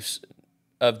beliefs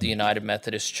of the United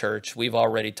Methodist Church? We've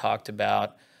already talked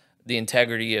about the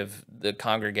integrity of the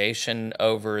congregation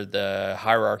over the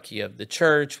hierarchy of the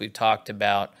church. We've talked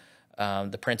about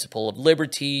the principle of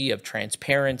liberty, of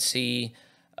transparency,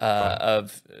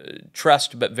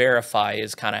 trust but verify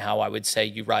is kind of how I would say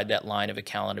you ride that line of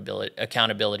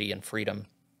accountability and freedom.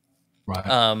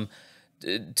 Right.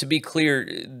 To be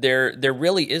clear, there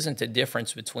really isn't a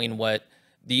difference between what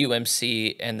the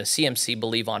UMC and the CMC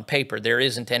believe on paper. There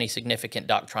isn't any significant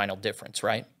doctrinal difference,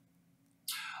 right?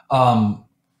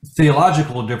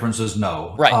 Theological differences,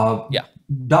 no. Right. Yeah.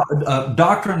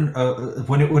 Doctrine,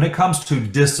 when it comes to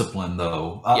discipline,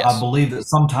 though, Yes. I believe that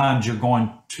sometimes you're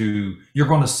going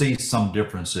to see some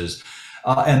differences,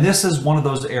 and this is one of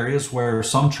those areas where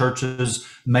some churches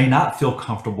may not feel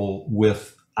comfortable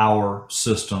with our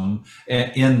system.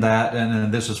 In that,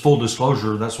 and this is full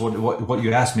disclosure, that's what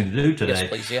you asked me to do today. Yes,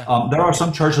 please. Yeah. There are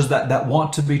some churches that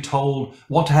want to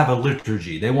have a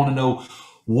liturgy. They want to know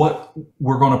what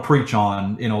we're going to preach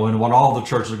on, and what all the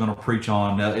churches are going to preach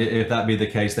on, if that be the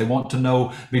case. They want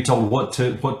to be told what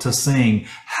to sing,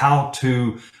 how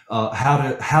to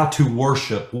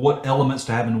worship, what elements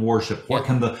to have in worship, what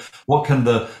can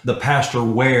the pastor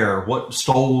wear, what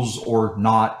stoles or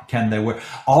not can they wear.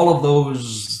 All of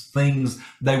those things,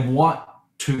 they want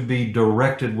to be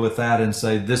directed with that and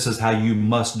say, this is how you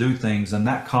must do things, and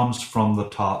that comes from the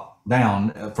top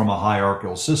down, from a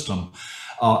hierarchical system.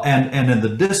 And in the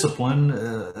discipline,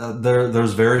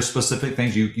 there's very specific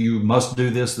things. You must do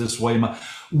this way.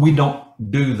 We don't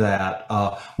do that.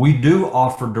 We do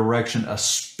offer direction,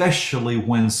 especially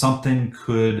when something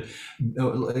could,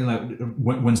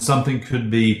 when something could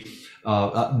be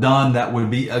done that would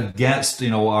be against,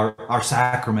 our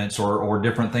sacraments or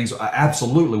different things.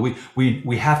 Absolutely,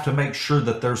 we have to make sure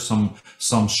that there's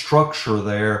some structure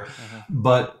there.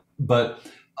 But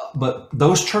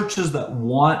those churches that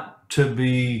want to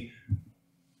be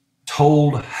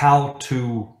told how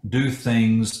to do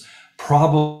things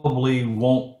probably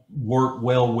won't work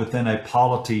well within a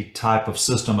polity type of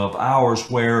system of ours,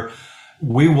 where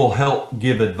we will help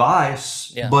give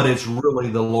advice, but it's really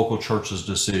the local church's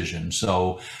decision.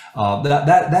 So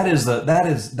that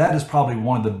is probably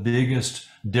one of the biggest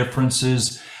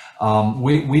differences.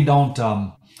 We don't.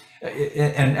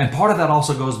 And part of that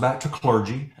also goes back to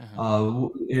clergy,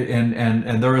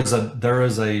 and there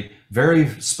is a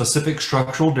very specific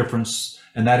structural difference,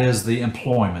 and that is the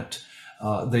employment.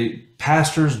 The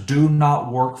pastors do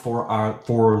not work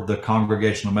for the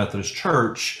Congregational Methodist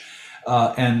Church,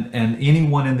 and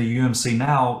anyone in the UMC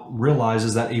now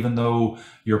realizes that even though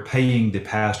you're paying the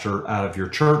pastor out of your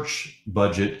church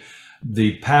budget,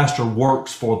 the pastor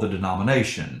works for the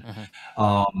denomination.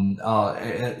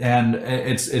 And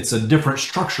it's a different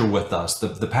structure with us.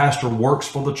 The pastor works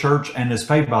for the church and is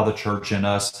paid by the church in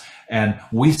us, and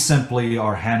we simply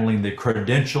are handling the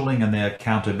credentialing and the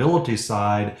accountability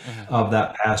side of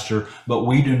that pastor, but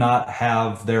we do not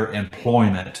have their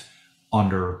employment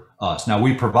under us. Now,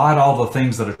 we provide all the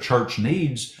things that a church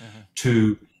needs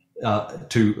for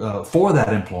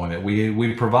that employment.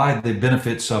 We provide the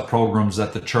benefits programs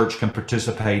that the church can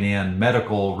participate in,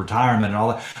 medical, retirement, and all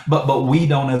that. But we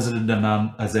don't, as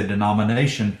a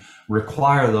denomination,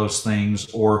 require those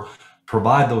things or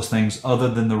provide those things other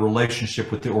than the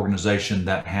relationship with the organization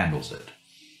that handles it.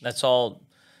 That's all.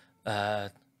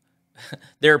 There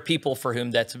are people for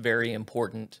whom that's very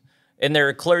important, and there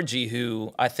are clergy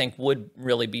who I think would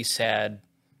really be sad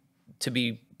to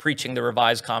be preaching the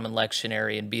Revised Common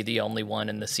Lectionary and be the only one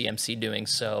in the CMC doing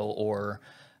so, or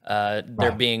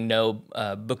there being no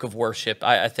book of worship.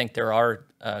 I think there are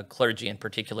clergy in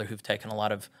particular who've taken a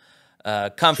lot of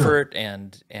comfort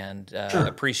and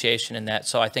appreciation in that.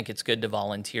 So I think it's good to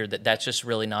volunteer that's just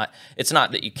really not, it's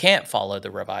not that you can't follow the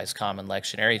Revised Common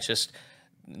Lectionary, it's just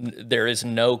there is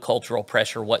no cultural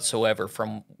pressure whatsoever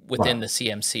from within the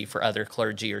CMC for other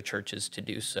clergy or churches to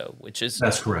do so, which is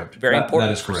that's correct. Very important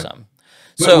that is correct. For some.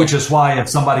 So, which is why if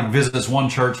somebody visits one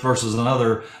church versus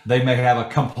another, they may have a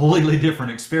completely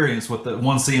different experience with the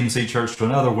one CMC church to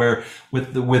another, where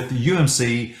with the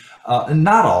UMC,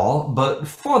 not all, but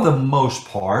for the most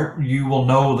part, you will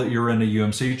know that you're in a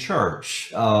UMC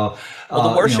church. Well,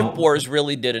 the worship wars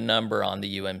really did a number on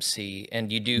the UMC,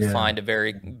 and you do find a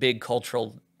very big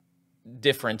cultural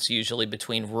difference usually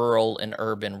between rural and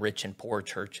urban, rich and poor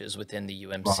churches within the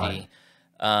UMC. Right.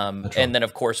 And then,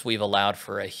 of course, we've allowed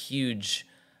for a huge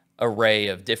array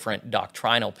of different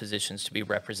doctrinal positions to be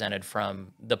represented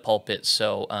from the pulpit.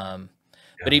 So,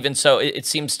 but even so, it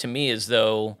seems to me as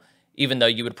though, even though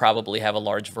you would probably have a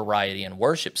large variety in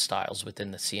worship styles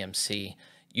within the CMC,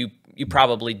 you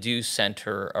probably do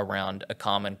center around a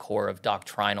common core of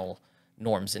doctrinal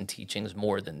norms and teachings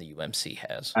more than the UMC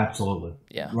has. Absolutely.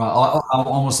 Yeah. Right. I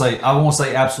won't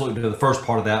say absolutely to the first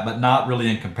part of that, but not really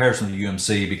in comparison to the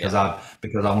UMC because I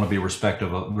want to be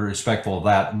respectful of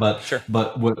that. But Sure.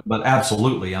 but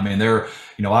absolutely. I mean,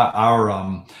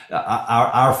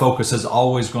 our focus is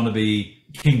always going to be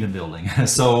kingdom building.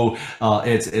 So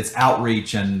it's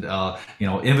outreach, and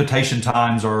invitation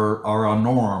times are a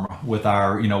norm with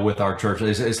our church.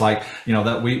 It's like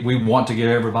that we want to give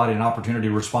everybody an opportunity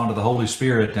to respond to the Holy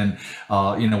Spirit, and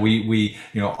all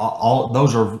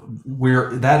those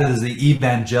that is the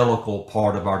evangelical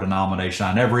part of our denomination.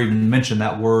 I never even mentioned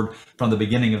that word from the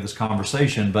beginning of this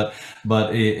conversation, but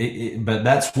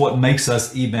that's what makes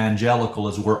us evangelical,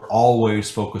 is we're always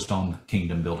focused on the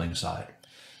kingdom building side.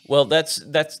 Well,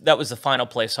 that was the final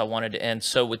place I wanted to end.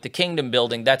 So with the kingdom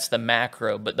building, that's the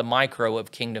macro, but the micro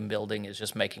of kingdom building is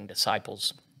just making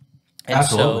disciples. And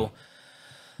Absolutely.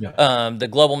 So the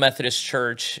Global Methodist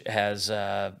Church has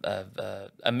a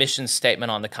mission statement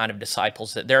on the kind of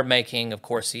disciples that they're making. Of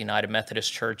course, the United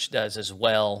Methodist Church does as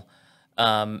well.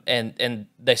 And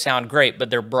they sound great, but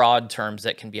they're broad terms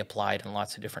that can be applied in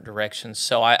lots of different directions.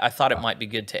 So I thought it might be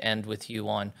good to end with you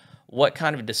on what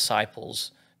kind of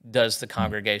disciples does the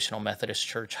Congregational Methodist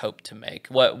Church hope to make?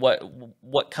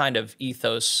 What kind of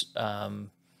ethos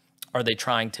are they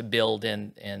trying to build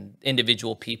in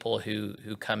individual people who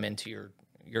come into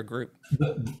your group?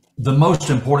 The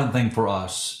most important thing for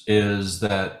us is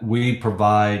that we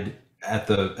provide at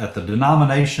the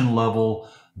denomination level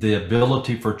the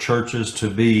ability for churches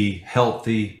to be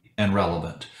healthy and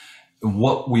relevant.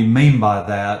 What we mean by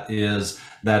that is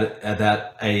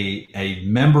that a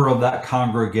member of that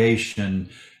congregation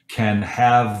can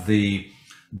have the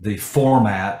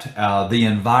format, the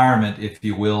environment, if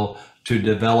you will, to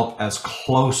develop as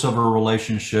close of a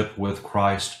relationship with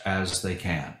Christ as they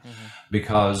can,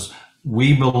 because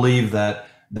we believe that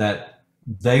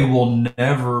they will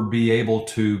never be able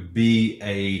to be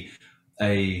a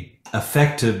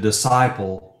effective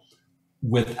disciple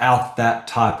without that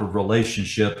type of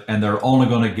relationship, and they're only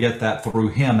going to get that through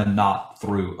him and not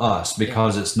through us,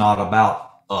 because it's not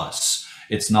about us.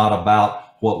 It's not about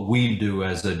what we do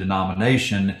as a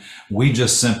denomination. We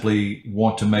just simply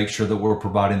want to make sure that we're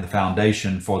providing the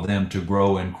foundation for them to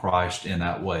grow in Christ in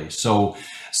that way. So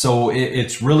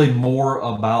it's really more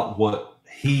about what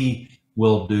he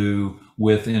will do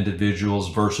with individuals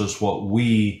versus what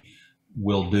we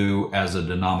will do as a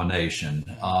denomination,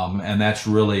 and that's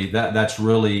really the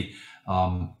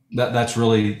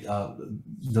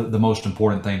most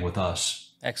important thing with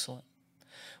us. Excellent.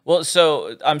 Well,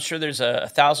 so I'm sure there's a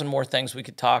thousand more things we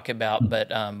could talk about,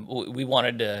 but we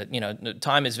wanted to,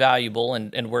 time is valuable,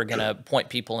 and we're going to point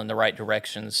people in the right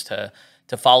directions to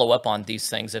follow up on these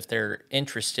things if they're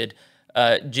interested.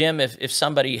 Jim, if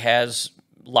somebody has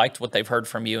liked what they've heard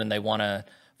from you and they want to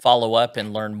follow up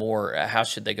and learn more, how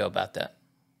should they go about that?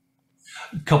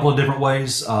 A couple of different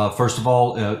ways. First of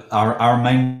all, our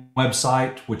main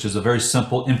website, which is a very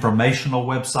simple informational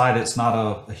website. It's not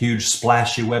a huge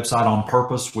splashy website on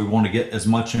purpose. We want to get as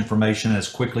much information as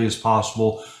quickly as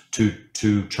possible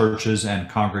to churches and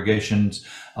congregations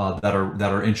that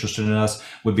are interested in us.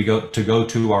 Would be go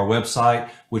to our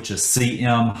website, which is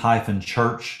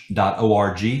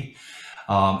cm-church.org,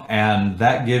 and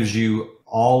that gives you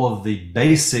all of the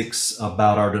basics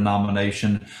about our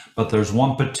denomination, but there's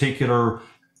one particular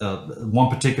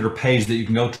page that you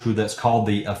can go to that's called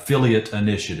the Affiliate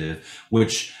Initiative,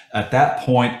 which at that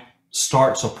point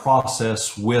starts a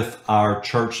process with our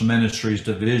church ministries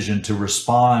division to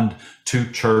respond to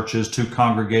churches, to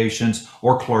congregations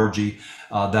or clergy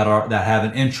that have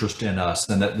an interest in us,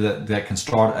 and that can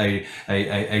start a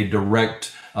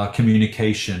direct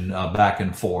communication back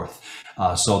and forth.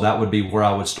 So that would be where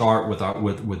I would start with our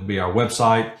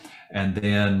website, and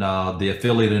then the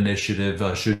affiliate initiative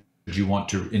should you want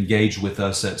to engage with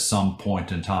us at some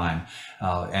point in time,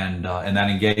 and that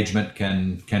engagement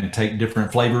can take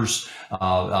different flavors,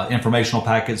 informational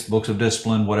packets, books of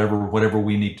discipline, whatever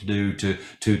we need to do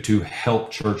to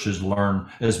help churches learn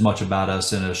as much about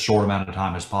us in a short amount of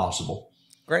time as possible.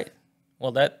 Great.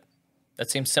 Well, that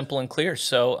seems simple and clear.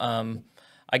 So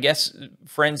I guess,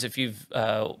 friends, if you've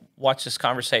watched this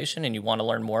conversation and you want to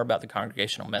learn more about the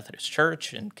Congregational Methodist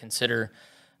Church and consider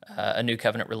a new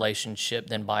covenant relationship,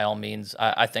 then by all means,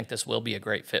 I think this will be a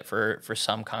great fit for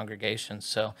some congregations.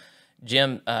 So,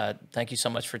 Jim, thank you so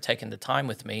much for taking the time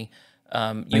with me.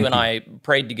 You and I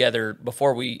prayed together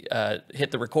before we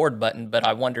hit the record button, but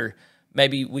I wonder,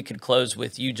 maybe we could close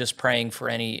with you just praying for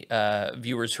any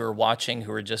viewers who are watching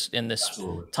who are just in this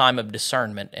time of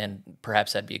discernment, and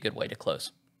perhaps that'd be a good way to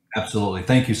close. Absolutely.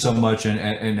 Thank you so much,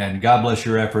 and God bless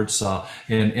your efforts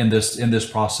in this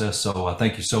process. So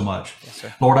thank you so much. Yes,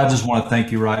 sir. Lord, I just want to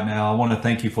thank you right now. I want to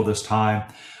thank you for this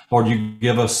time. Lord, you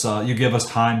give us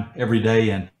time every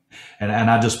day, and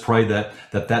I just pray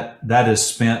that is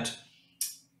spent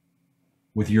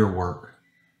with your work.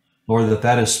 Lord,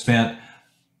 that is spent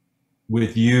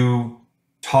with you,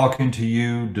 talking to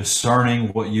you,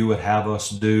 discerning what you would have us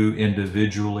do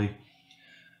individually.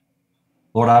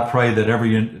 Lord, I pray that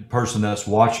every person that's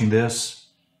watching this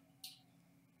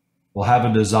will have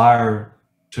a desire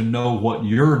to know what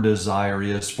your desire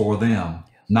is for them,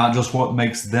 not just what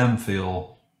makes them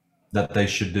feel that they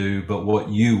should do, but what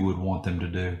you would want them to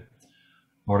do.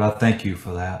 Lord, I thank you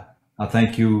for that. I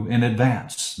thank you in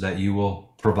advance that you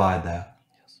will provide that.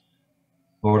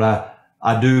 Lord,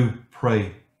 I do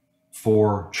pray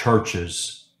for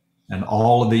churches and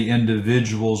all of the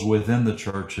individuals within the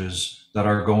churches that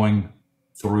are going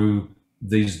through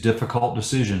these difficult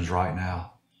decisions right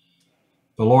now.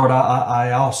 But Lord,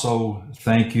 I also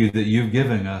thank you that you've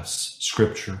given us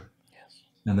scripture,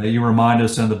 and that you remind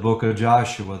us in the book of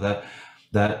Joshua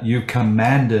that you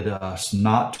commanded us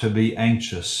not to be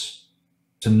anxious,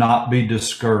 to not be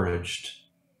discouraged,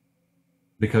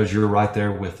 because you're right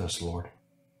there with us, Lord.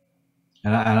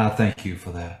 And I thank you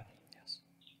for that.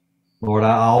 Lord,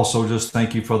 I also just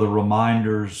thank you for the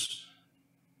reminders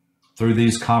through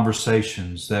these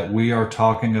conversations that we are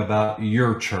talking about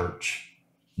your church,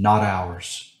 not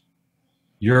ours.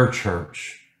 Your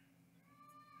church.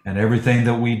 And everything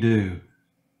that we do,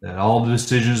 that all the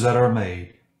decisions that are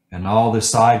made and all the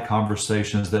side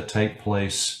conversations that take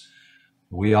place,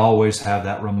 we always have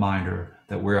that reminder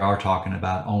that we are talking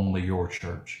about only your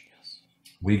church.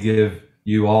 We give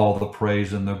you all the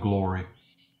praise and the glory.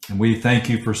 And we thank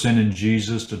you for sending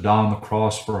Jesus to die on the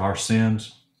cross for our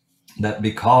sins, that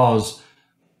because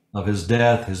of his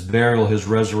death, his burial, his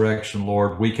resurrection,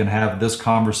 Lord, we can have this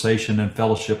conversation and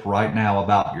fellowship right now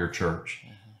about your church.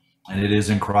 And it is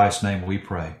in Christ's name we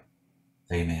pray.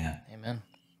 Amen. Amen.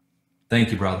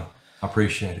 Thank you, brother. I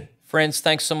appreciate it. Friends,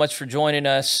 thanks so much for joining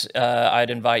us. I'd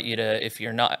invite you to, if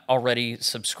you're not already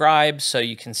subscribed, so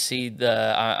you can see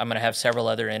I'm going to have several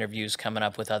other interviews coming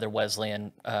up with other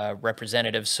Wesleyan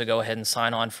representatives, so go ahead and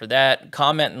sign on for that.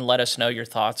 Comment and let us know your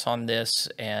thoughts on this,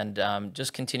 and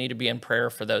just continue to be in prayer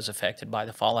for those affected by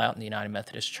the fallout in the United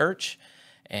Methodist Church.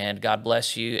 And God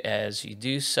bless you as you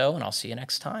do so, and I'll see you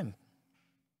next time.